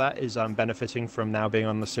reasons for that is I'm benefiting from now being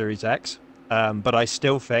on the Series X. But I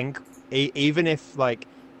still think, even if, like,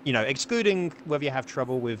 you know, excluding whether you have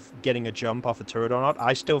trouble with getting a jump off a turret or not,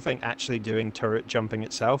 I still think actually doing turret jumping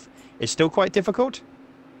itself is still quite difficult.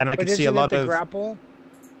 And I can see a lot of grapple.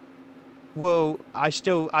 Well, I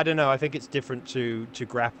don't know. I think it's different to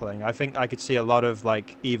grappling. I think I could see a lot of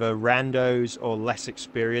like either randos or less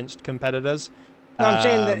experienced competitors. No, I'm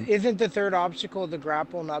saying that isn't the third obstacle the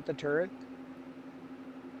grapple, not the turret?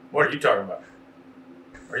 What are you talking about?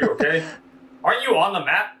 Are you okay? Aren't you on the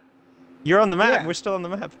map? You're on the map. Yeah. We're still on the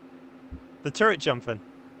map. The turret jumping.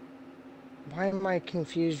 Why am I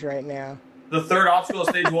confused right now? The third obstacle of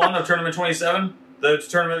stage 1 of tournament 27? The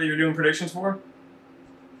tournament that you're doing predictions for?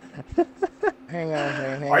 Hang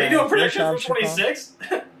on. Are you doing predictions for 26?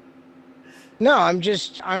 No, I'm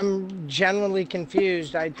genuinely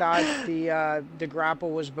confused. I thought the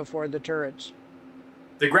grapple was before the turrets.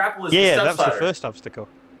 The grapple is the step that's slider. the first obstacle.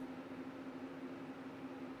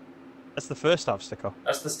 That's the first obstacle.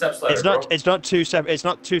 That's the step slider. It's not two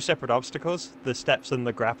separate obstacles. The steps and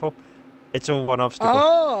the grapple. It's all one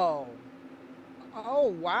obstacle. Oh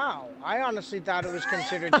wow! I honestly thought it was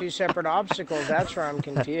considered two separate obstacles. That's where I'm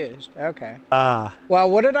confused. Okay.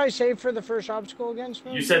 Well, what did I say for the first obstacle again,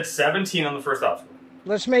 Snoz? You said 17 on the first obstacle.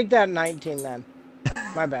 Let's make that 19 then.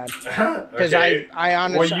 My bad. Because okay. I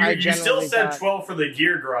honestly, well, you still said 12 for the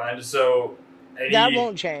gear grind, so that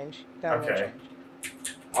won't change. That won't change.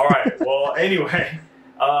 All right. Well, anyway,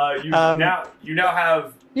 you now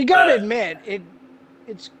have. You gotta admit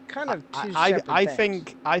it's kind of two separate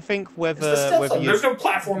things. I think whether there's no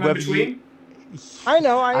platform in between. I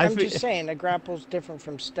know. I'm just saying a grapple's different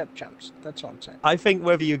from step jumps. That's all I'm saying. I think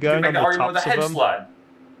whether you're going on the tops of them. Slide.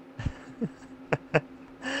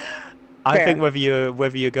 I think whether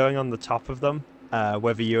you're going on the top of them,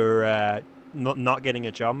 whether you're not getting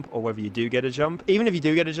a jump or whether you do get a jump. Even if you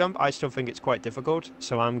do get a jump, I still think it's quite difficult.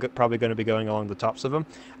 So I'm probably going to be going along the tops of them.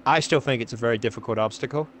 I still think it's a very difficult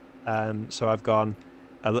obstacle. So I've gone.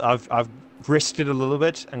 I've risked it a little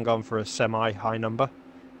bit and gone for a semi-high number.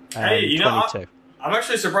 Hey, you 22. know, I'm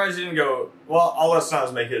actually surprised you didn't go. Well, I'll let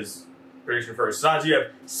Snoz make his prediction first. Snoz, you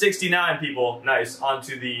have 69 people, nice,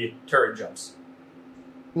 onto the turret jumps.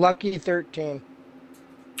 Lucky 13.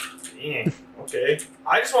 Dang, okay.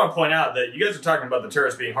 I just want to point out that you guys are talking about the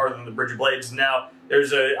turrets being harder than the bridge of blades. Now,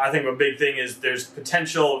 I think a big thing is there's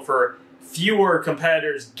potential for fewer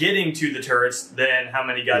competitors getting to the turrets than how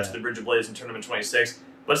many got to the bridge of blades in tournament 26.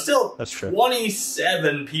 But still, that's true.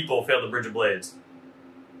 27 people failed the bridge of blades.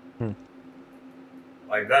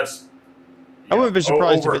 Like, that's... I wouldn't be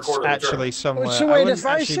surprised over if a it's quarter of the actually somewhere. So I wait, wouldn't if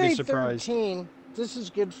I actually be say surprised. 13, this is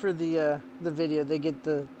good for the video. They get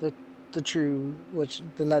the true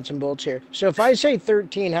the nuts and bolts here. So if I say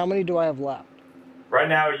 13, how many do I have left? Right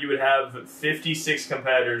now, you would have 56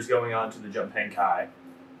 competitors going on to the Jump Hang Kai.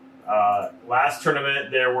 Last tournament,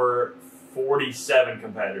 there were 47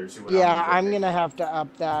 competitors who went on. Yeah, I'm gonna have to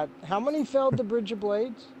up that. How many failed the Bridge of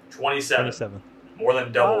Blades? 27. 27. More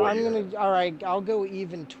than double. All right, I'll go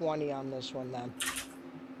even 20 on this one then.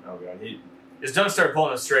 Oh god, his done started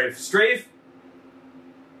pulling a strafe. Strafe.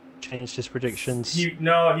 Changed his predictions. He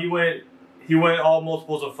went all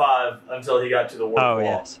multiples of 5 until he got to the warp wall.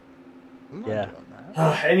 Yes. I'm not Yeah. doing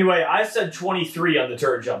that. Anyway, I said 23 on the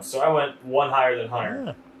turret jump, so I went one higher than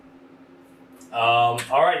Hunter. Yeah. All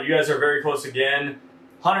right, you guys are very close again.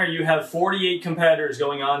 Hunter, you have 48 competitors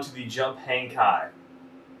going on to the Jump Hang Kai.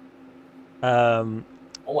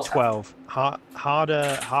 Almost 12.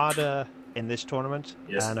 Harder in this tournament.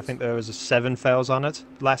 Yes. And I think there was 7 fails on it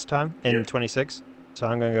last time in 26. So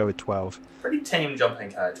I'm going to go with 12. Pretty tame Jump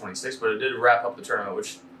Hang Kai at 26, but it did wrap up the tournament,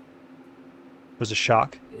 which... Was a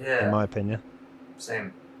shock, Yeah. in my opinion.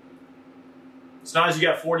 Same. Snoz, you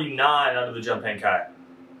got 49 under the Jump Hang Kai.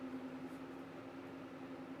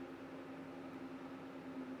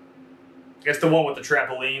 Guess the one with the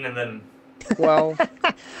trampoline and then... 12.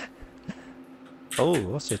 Oh,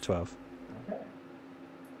 what's it, 12? Okay.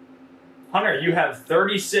 Hunter, you have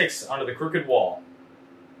 36 under the crooked wall.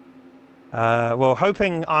 Well,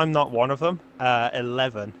 hoping I'm not one of them.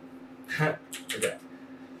 11. Okay.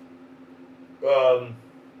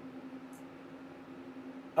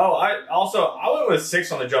 I went with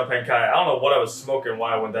 6 on the Jump Hang Kai. I don't know what I was smoking,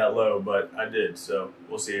 why I went that low, but I did. So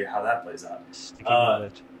we'll see how that plays out. Sticking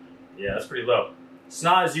with it. Yeah, that's pretty low.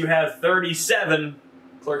 Snoz, you have 37.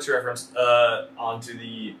 Clerk's reference onto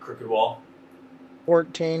the crooked wall.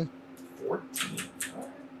 14. 14. All right.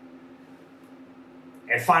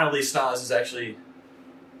 And finally, Snoz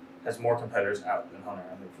has more competitors out than Hunter,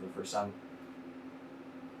 I think, for the first time.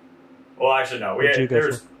 Well, actually, no.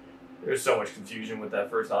 There's so much confusion with that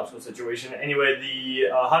first obstacle situation. Anyway, the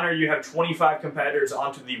Hunter, you have 25 competitors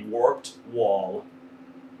onto the warped wall.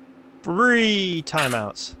 3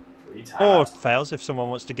 timeouts. 3 times. Or fails if someone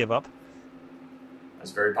wants to give up.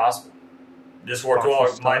 That's very possible. This warped wall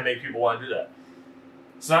might make people want to do that.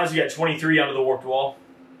 Snoz, you got 23 onto the warped wall.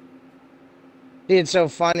 It's so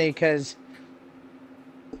funny because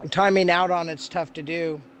timing out on it's tough to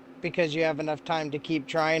do because you have enough time to keep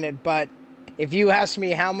trying it. But if you ask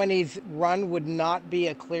me how many run would not be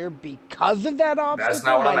a clear because of that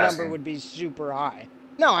obstacle, my number would be super high.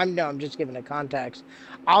 No, I'm just giving it context.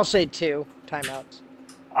 I'll say 2 timeouts.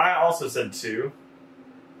 I also said 2.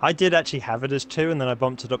 I did actually have it as 2, and then I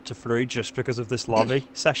bumped it up to 3 just because of this lobby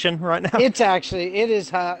session right now. It is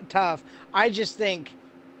tough. I just think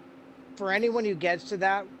for anyone who gets to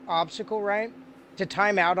that obstacle, right, to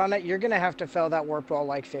time out on it, you're going to have to fail that warp wall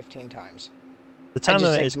like 15 times. The time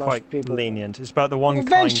limit is quite lenient. It's about the one kind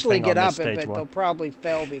eventually thing get on up this it, stage but one. they'll probably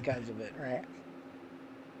fail because of it, right?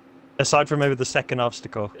 Aside from maybe the second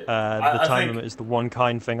obstacle, the time limit is the one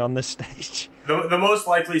kind thing on this stage. The most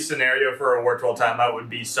likely scenario for a warped wall timeout would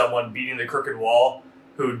be someone beating the crooked wall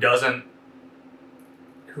who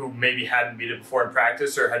maybe hadn't beat it before in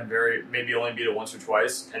practice or had maybe only beat it once or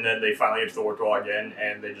twice, and then they finally get to the warped wall again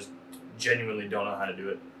and they just genuinely don't know how to do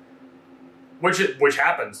it. Which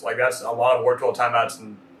happens. Like, that's a lot of warped wall timeouts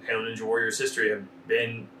in Halo Ninja Warriors history have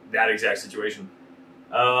been that exact situation.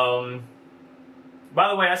 By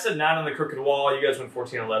the way, I said 9 on the crooked wall. You guys went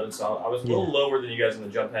 14-11, so I was a little lower than you guys on the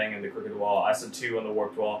jump hang and the crooked wall. I said 2 on the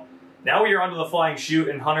warped wall. Now we are onto the flying chute,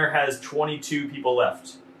 and Hunter has 22 people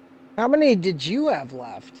left. How many did you have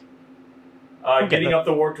left? Getting up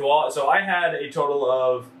the warped wall. So I had a total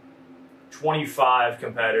of 25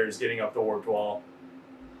 competitors getting up the warped wall.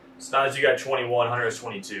 Snoz, you got 21. Hunter has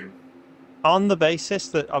 22. On the basis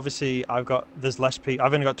that obviously there's less people.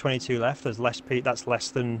 I've only got 22 left. There's less people. That's less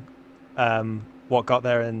than what got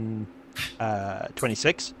there in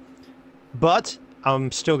 26. But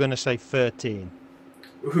I'm still going to say 13.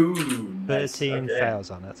 Ooh, 13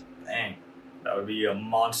 fails on it. Dang, that would be a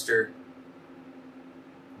monster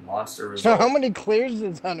result. So how many clears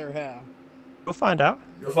does Hunter have? We'll find out.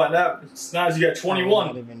 You'll find out. Snoz, you got 21.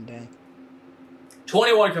 Not even done.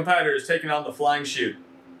 21 competitors taking on the flying chute.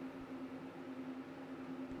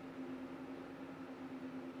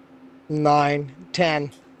 9,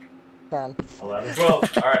 10. 10. 11,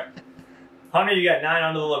 12. All right. Hunter, you got 9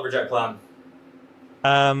 onto the lumberjack clown.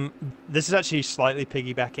 This is actually slightly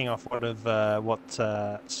piggybacking off what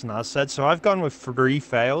Snoz said. So I've gone with 3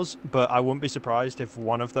 fails, but I wouldn't be surprised if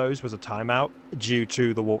one of those was a timeout due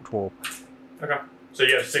to the warped wall. Okay. So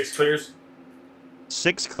you have 6 clears?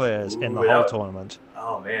 6 clears in the Ooh, whole tournament.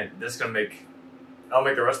 Oh man, this is gonna make. I'll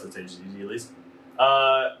make the rest of the stages easy at least.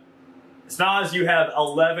 Snoz, you have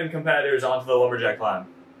 11 competitors onto the lumberjack climb.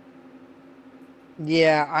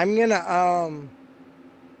 Yeah, I'm gonna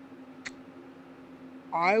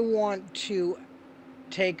I want to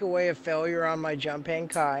take away a failure on my jump hang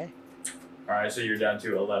kai. All right, so you're down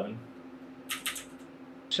to 11.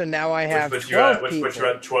 So now I have Which 12 puts people. you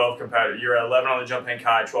at 12 competitors. You're at 11 on the jump hang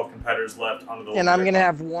kai, 12 competitors left onto the. And I'm gonna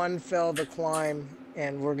have 1 fail the climb,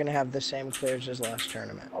 and we're gonna have the same clears as last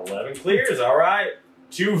tournament. 11 clears. All right.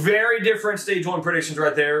 2 very different stage 1 predictions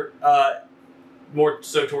right there. More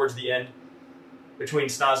so towards the end between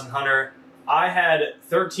Snoz and Hunter. I had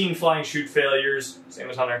 13 flying chute failures, same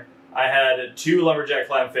as Hunter. I had 2 lumberjack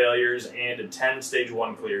climb failures and 10 stage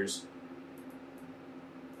 1 clears.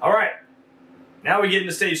 All right. Now we get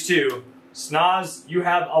into stage 2. Snoz, you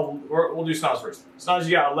have we'll do Snoz first. Snoz,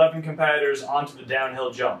 you got 11 competitors onto the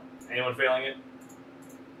downhill jump. Anyone failing it?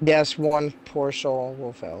 Yes, 1 poor soul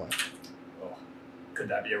will fail it. Oh, could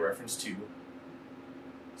that be a reference to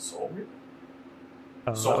Soul?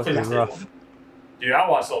 Oh, Soul that clear would be stage rough. 1. Dude, I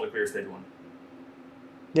want Soul to clear stage 1.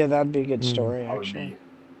 Yeah, that'd be a good story, That would actually. be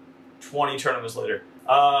 20 tournaments later.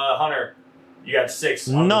 Hunter, you got 6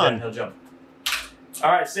 on the None. downhill jump.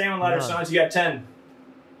 All right, salmon ladder, None. Snoz, you got 10.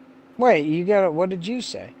 Wait, you got it. What did you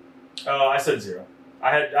say? I said 0. I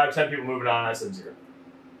have 10 people moving on. I said 0.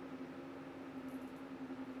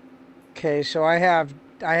 Okay, so I have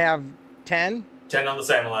 10, 10 on the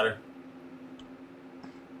salmon ladder.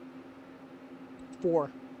 4.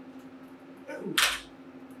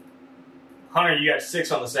 Hunter, you got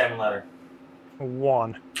 6 on the salmon ladder.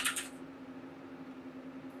 1.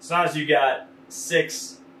 Snoz, you got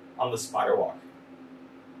 6 on the spider walk.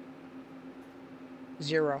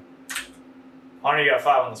 0. Hunter, you got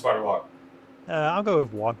 5 on the spider walk. I'll go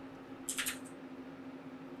with 1.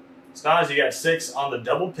 Snoz, you got 6 on the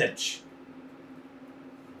double pinch.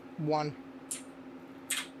 1.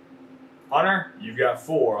 Hunter, you've got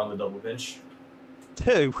 4 on the double pinch.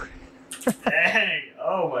 2. Dang!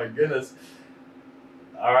 Oh my goodness.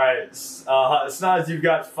 All right, Snoz, you've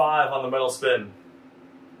got 5 on the metal spin.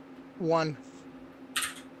 1.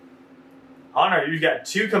 Hunter, you've got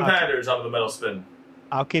 2 competitors on the metal spin.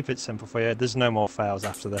 I'll keep it simple for you. There's no more fails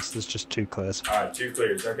after this. There's just 2 clears. All right, 2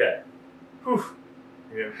 clears. Okay. Whew.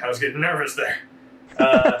 Yeah, I was getting nervous there.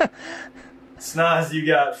 Snoz, you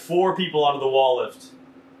got 4 people onto the wall lift.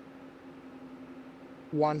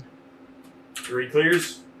 1. 3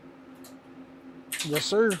 clears. Yes,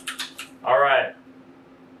 sir. All right.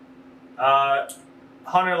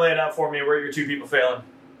 Hunter, lay it out for me. Where are your 2 people failing?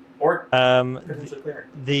 Or potentially clearing?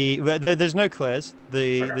 There's no clears.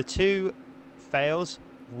 Okay. The 2 fails.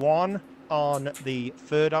 1 on the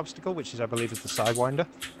 3rd obstacle, which is, I believe, is the sidewinder,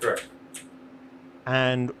 Correct.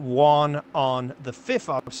 and 1 on the 5th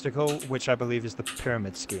obstacle, which I believe is the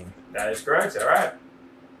pyramid scheme. That is correct. All right.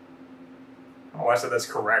 Oh, I said that's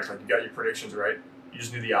correct. Like you got your predictions right. You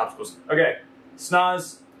just knew the obstacles. Okay.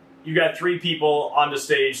 Snoz, you got 3 people onto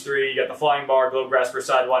stage 3. You got the flying bar, globe grasper,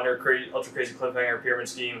 sidewinder, ultra crazy cliffhanger, pyramid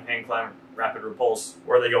scheme, hang climb, rapid repulse.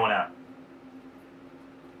 Where are they going at?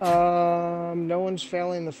 No one's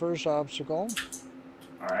failing the first obstacle.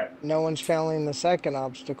 All right. No one's failing the second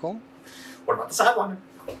obstacle. What about the sidewinder?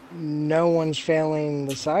 No one's failing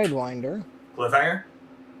the sidewinder. Cliffhanger?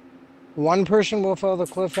 1 person will fail the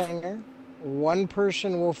cliffhanger. 1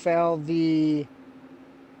 person will fail the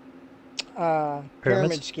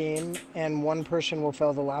pyramid scheme, and 1 person will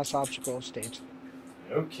fail the last obstacle of stage.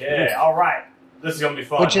 Okay. All right. This is gonna be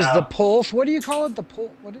fun. Which is now. the pulse. What do you call it? The pulse.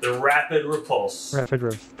 What is The rapid repulse. Rapid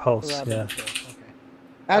repulse, Rapid yeah. repulse, okay.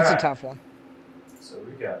 That's Alright. a tough one. So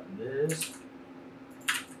we got this.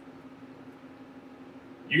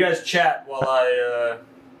 You guys chat while I.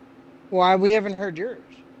 Why we haven't heard yours?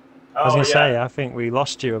 I was Oh, going to yeah. say, I think we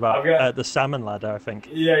lost you about Okay. the salmon ladder, I think.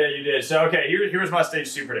 Yeah, you did. So, okay, here's my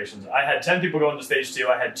stage 2 predictions. I had 10 people going to stage 2.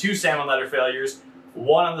 I had 2 salmon ladder failures,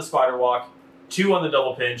 1 on the spider walk, 2 on the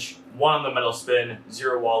double pinch, 1 on the metal spin,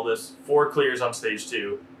 0 wall lifts, 4 clears on stage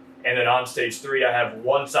 2. And then on stage 3, I have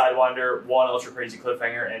 1 sidewinder, 1 ultra crazy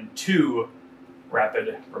cliffhanger, and 2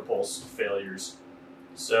 rapid repulse failures.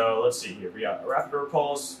 So, let's see here. We got a rapid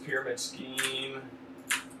repulse, pyramid scheme,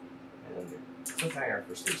 and cliffhanger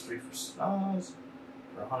for stage 3 for Snoz.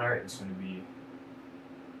 For Hunter, it's going to be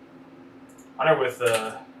Hunter with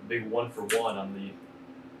a big 1 for 1 on the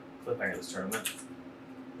cliffhanger of this tournament.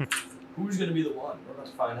 Who's going to be the one? We're about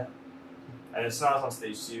to find out. And it's Snoz on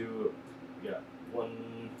stage 2. We got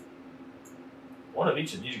one of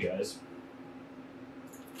each of these guys.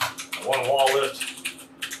 1 wall lift,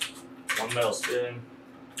 One metal spin.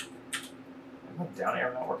 Down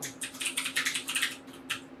arrow not working.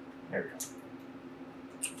 There we go.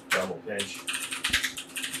 Double pinch.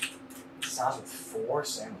 Snoz with 4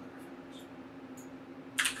 salmon.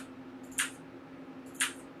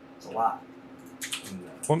 It's a lot.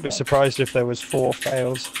 Wouldn't be surprised if there was 4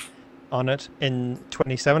 fails on it in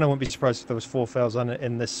 27. I wouldn't be surprised if there was 4 fails on it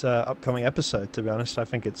in this upcoming episode, to be honest. I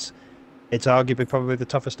think it's arguably probably the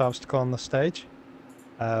toughest obstacle on the stage.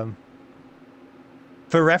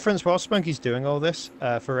 For reference, while Smokey's doing all this,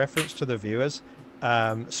 for reference to the viewers,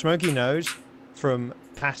 Smokey knows from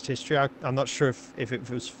past history, I'm not sure if it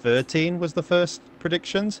was 13 was the first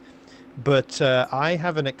predictions, but I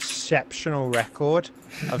have an exceptional record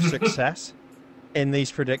of success in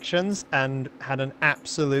these predictions and had an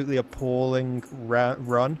absolutely appalling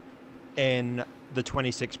run in the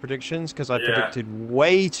 26 predictions because I predicted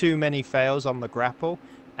way too many fails on the grapple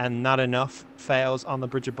and not enough fails on the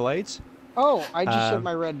Bridge of Blades. Oh, I just hit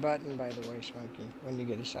my red button, by the way, Smokey, when you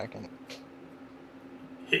get a second.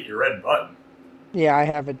 Hit your red button? Yeah, I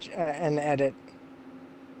have an edit.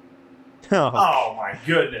 Oh my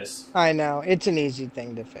goodness. I know. It's an easy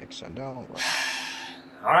thing to fix, so don't worry.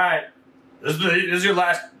 Alright. This is your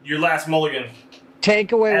last mulligan.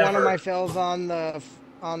 Take away one of my fails on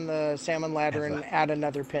the salmon ladder and add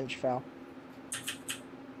another pinch fail.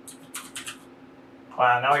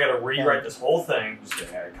 Wow, now I gotta rewrite this whole thing. Just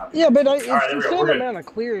kidding, I copied Yeah, but it's right, the same amount of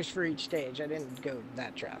clears for each stage. I didn't go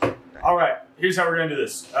that traffic. Alright, here's how we're gonna do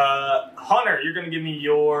this. Hunter, you're gonna give me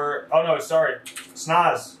your... Oh no, sorry.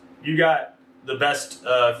 Snoz, you got the best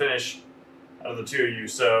finish out of the two of you.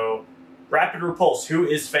 So, Rapid Repulse, who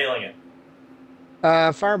is failing it?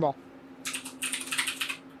 Fireball.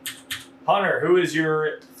 Hunter, who is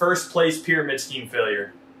your first place pyramid scheme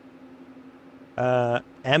failure?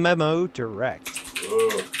 MMO Direct.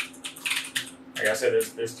 Ooh. Like I said,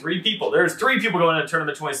 there's 3 people. There's 3 people going into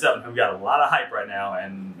Tournament 27 who've got a lot of hype right now,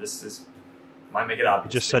 and this might make it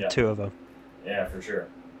obvious. You just said 2 of them. Yeah, for sure.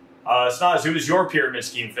 Snoz, who is your pyramid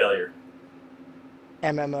scheme failure?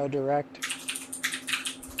 MMO Direct.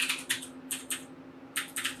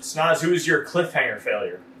 Snoz, who is your cliffhanger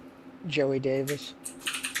failure? Joey Davis.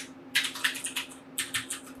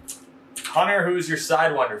 Hunter, who is your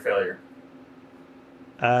Sidewinder failure?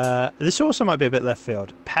 This also might be a bit left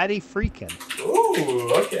field. Patty Freakin.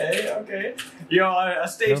 Ooh, okay. You know, a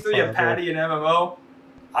stage 3 of Patty and MMO,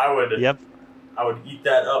 I would eat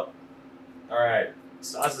that up. All right,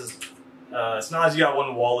 Snoz, you got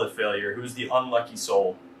 1 wallet failure. Who's the unlucky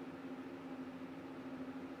soul?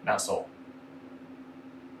 Not soul.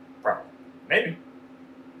 Probably. Maybe.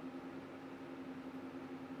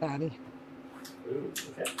 Patty. Ooh,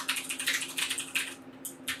 okay.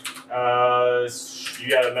 You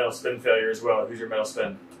got a metal spin failure as well. Who's your metal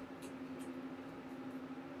spin?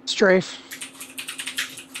 Strafe.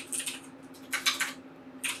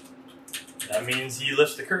 That means he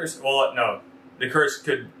lifts the curse. Well, no. The curse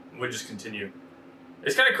would just continue.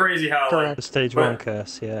 It's kind of crazy how... Correct. The stage 1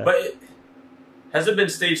 curse, yeah. But has it been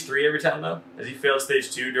stage 3 every time, though? Has he failed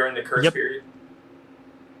stage 2 during the curse period?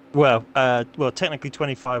 Well, technically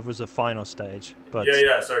 25 was the final stage, but...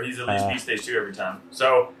 Yeah, so he's at least beat stage 2 every time.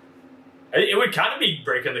 So... It would kind of be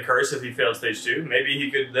breaking the curse if he failed stage 2. Maybe he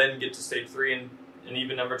could then get to stage 3 in an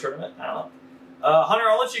even number tournament. I don't know. Hunter,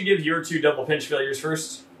 I'll let you give your 2 double pinch failures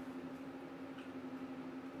first.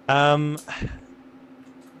 Third and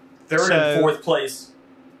 4th place.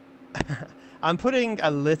 I'm putting a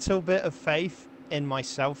little bit of faith in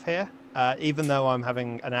myself here, even though I'm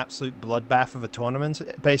having an absolute bloodbath of a tournament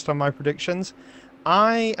based on my predictions.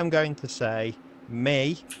 I am going to say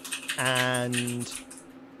me and...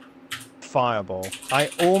 Fireball. I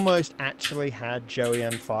almost actually had Joey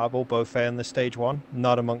and Fireball both fail in the stage 1,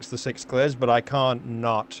 not amongst the 6 clears, but I can't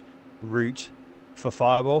not root for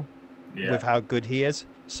Fireball with how good he is.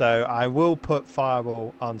 So I will put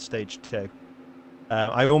Fireball on stage 2.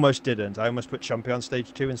 I almost didn't. I almost put Chumpy on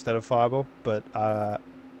stage 2 instead of Fireball, but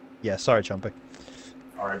yeah, sorry, Chumpy.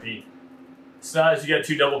 R.I.P. Snoz, you got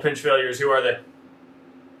 2 double pinch failures. Who are they?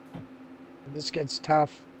 This gets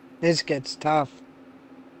tough.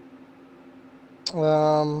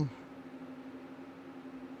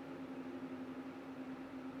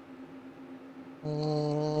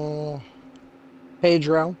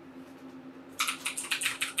 Pedro.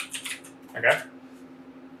 Okay.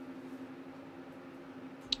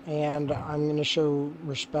 And I'm going to show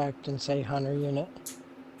respect and say Hunter unit.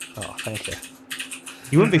 Oh, thank you.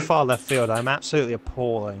 You wouldn't be far left field. I'm absolutely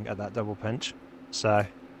appalling at that double pinch. So.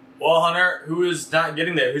 Well, Hunter, who is not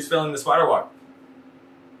getting there? Who's failing the spider walk?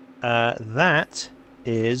 That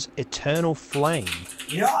is Eternal Flame.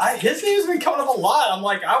 You know, his name's been coming up a lot. I'm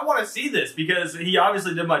like, I want to see this because he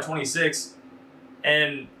obviously did my 26,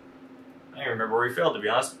 and I don't remember where he failed, to be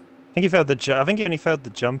honest. I think he failed I think he only failed the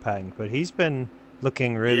jump hang, but he's been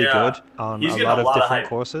looking really good on a lot of different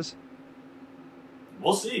courses.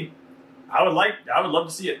 We'll see. I would love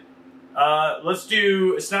to see it. Let's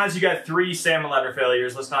do Snoz. You got 3 salmon ladder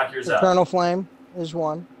failures. Let's knock yours out. Eternal Flame is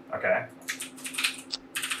one. Okay.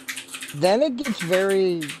 Then it gets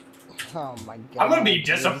very. Oh my god. I'm gonna be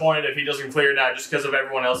disappointed if he doesn't clear now, just because of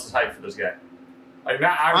everyone else's hype for this guy. Like,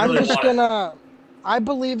 I really I'm just gonna. I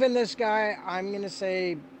believe in this guy. I'm gonna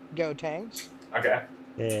say go Tanks. Okay.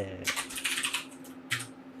 Yeah.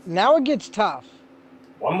 Now it gets tough.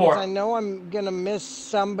 One more. I know I'm gonna miss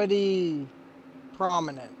somebody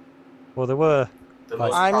prominent. Well, there were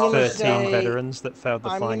like I'm gonna 13 say, veterans that failed the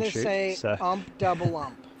flying shoot. I'm gonna say so. double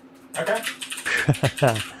ump. Okay.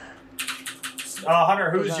 Hunter,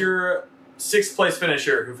 who's your 6th place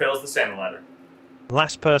finisher who fails the salmon ladder?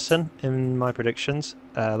 Last person in my predictions,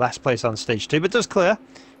 last place on stage 2, but does clear,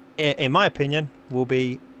 in my opinion, will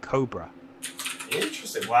be Cobra.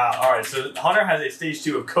 Interesting. Wow. All right. So Hunter has a stage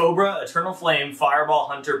 2 of Cobra, Eternal Flame, Fireball,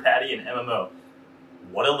 Hunter, Patty, and MMO.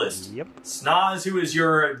 What a list. Yep. Snoz, who is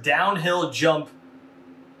your downhill jump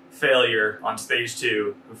failure on stage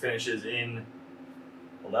 2, who finishes in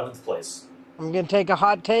 11th place. I'm gonna take a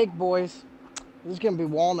hot take, boys. This is gonna be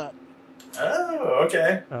walnut. Oh,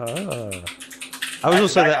 okay. I was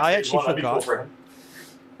also there. I actually Walnut would be cool forgot. for him.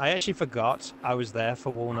 I actually forgot I was there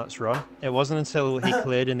for Walnut's run. It wasn't until he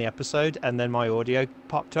cleared in the episode and then my audio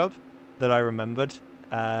popped up that I remembered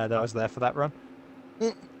that I was there for that run.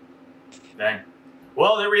 Dang.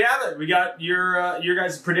 Well, there we have it. We got your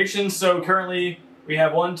guys' predictions. So currently we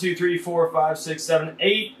have 1, 2, 3, 4, 5, 6, 7,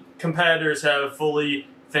 8 competitors have fully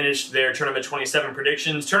finished their Tournament 27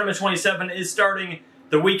 predictions. Tournament 27 is starting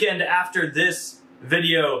the weekend after this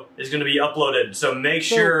video is going to be uploaded. So make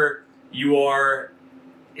sure you are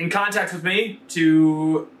in contact with me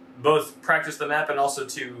to both practice the map and also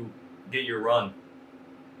to get your run.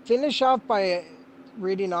 Finish off by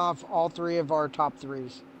reading off all 3 of our top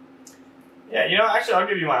 3s. Yeah, you know, actually, I'll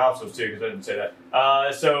give you my options too, because I didn't say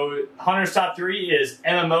that. So, Hunter's top 3 is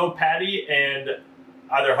MMO, Patty, and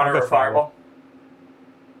either Hunter or Fireball.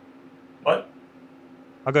 What?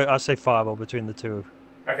 I'll say Fireball between the two.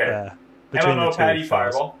 Okay. Between MMO, the Patty, two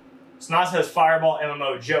Fireball. Snoz has Fireball,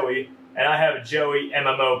 MMO, Joey, and I have Joey,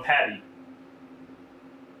 MMO, Patty.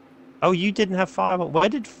 Oh, you didn't have Fireball. Where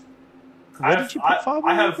did you put Fireball?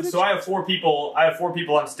 I have 4 people. I have 4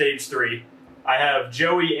 people on stage 3. I have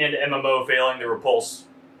Joey and MMO failing the repulse.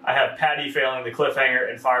 I have Patty failing the cliffhanger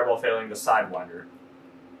and Fireball failing the sidewinder.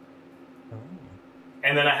 Oh.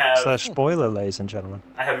 And then I have... So spoiler, ladies and gentlemen.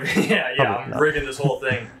 I have I'm rigging this whole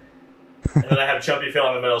thing. And then I have Chumpy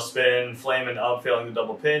failing the middle spin, Flame and Up failing the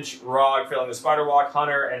double pinch, Rog failing the spider walk,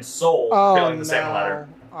 Hunter and Soul failing the salmon ladder.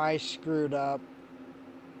 I screwed up.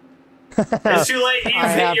 It's too late.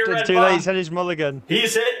 He's hit your red button. Too late. He's hit his mulligan.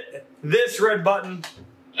 He's hit this red button.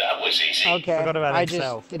 That was easy. Okay. Forgot about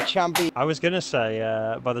himself. The Chumpy. I was gonna say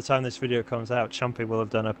by the time this video comes out, Chumpy will have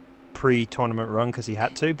done a pre-tournament run because he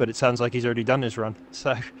had to, but it sounds like he's already done his run.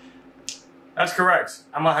 So that's correct.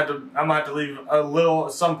 I'm gonna have to leave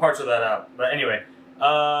some parts of that out. But anyway,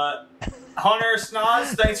 Hunter,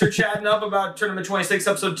 Snoz, thanks for chatting up about Tournament 26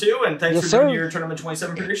 Episode 2, and thanks for doing your Tournament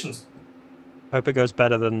 27 predictions. Hope it goes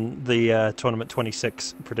better than the Tournament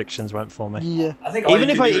 26 predictions went for me. Yeah. I think even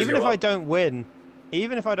if I don't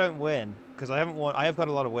win, because I haven't won, I have got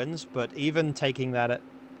a lot of wins, but even taking that,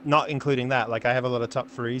 not including that, like I have a lot of top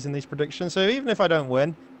 3s in these predictions. So even if I don't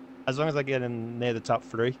win, as long as I get in near the top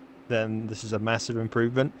 3, then this is a massive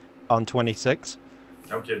improvement on 26.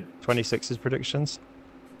 No kidding. 26's predictions.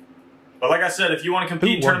 But like I said, if you want to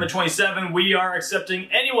compete in Tournament 27, we are accepting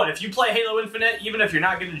anyone. If you play Halo Infinite, even if you're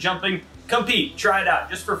not good at jumping, compete. Try it out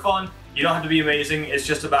just for fun. You don't have to be amazing. It's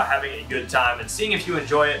just about having a good time and seeing if you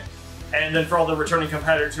enjoy it. And then for all the returning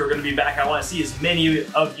competitors who are going to be back, I want to see as many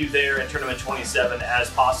of you there in Tournament 27 as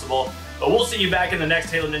possible. But we'll see you back in the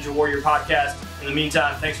next Halo Ninja Warrior podcast. In the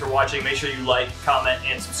meantime, thanks for watching. Make sure you like, comment,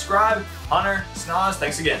 and subscribe. Hunter, Snoz,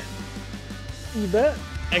 thanks again. You bet.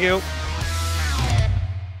 Thank you.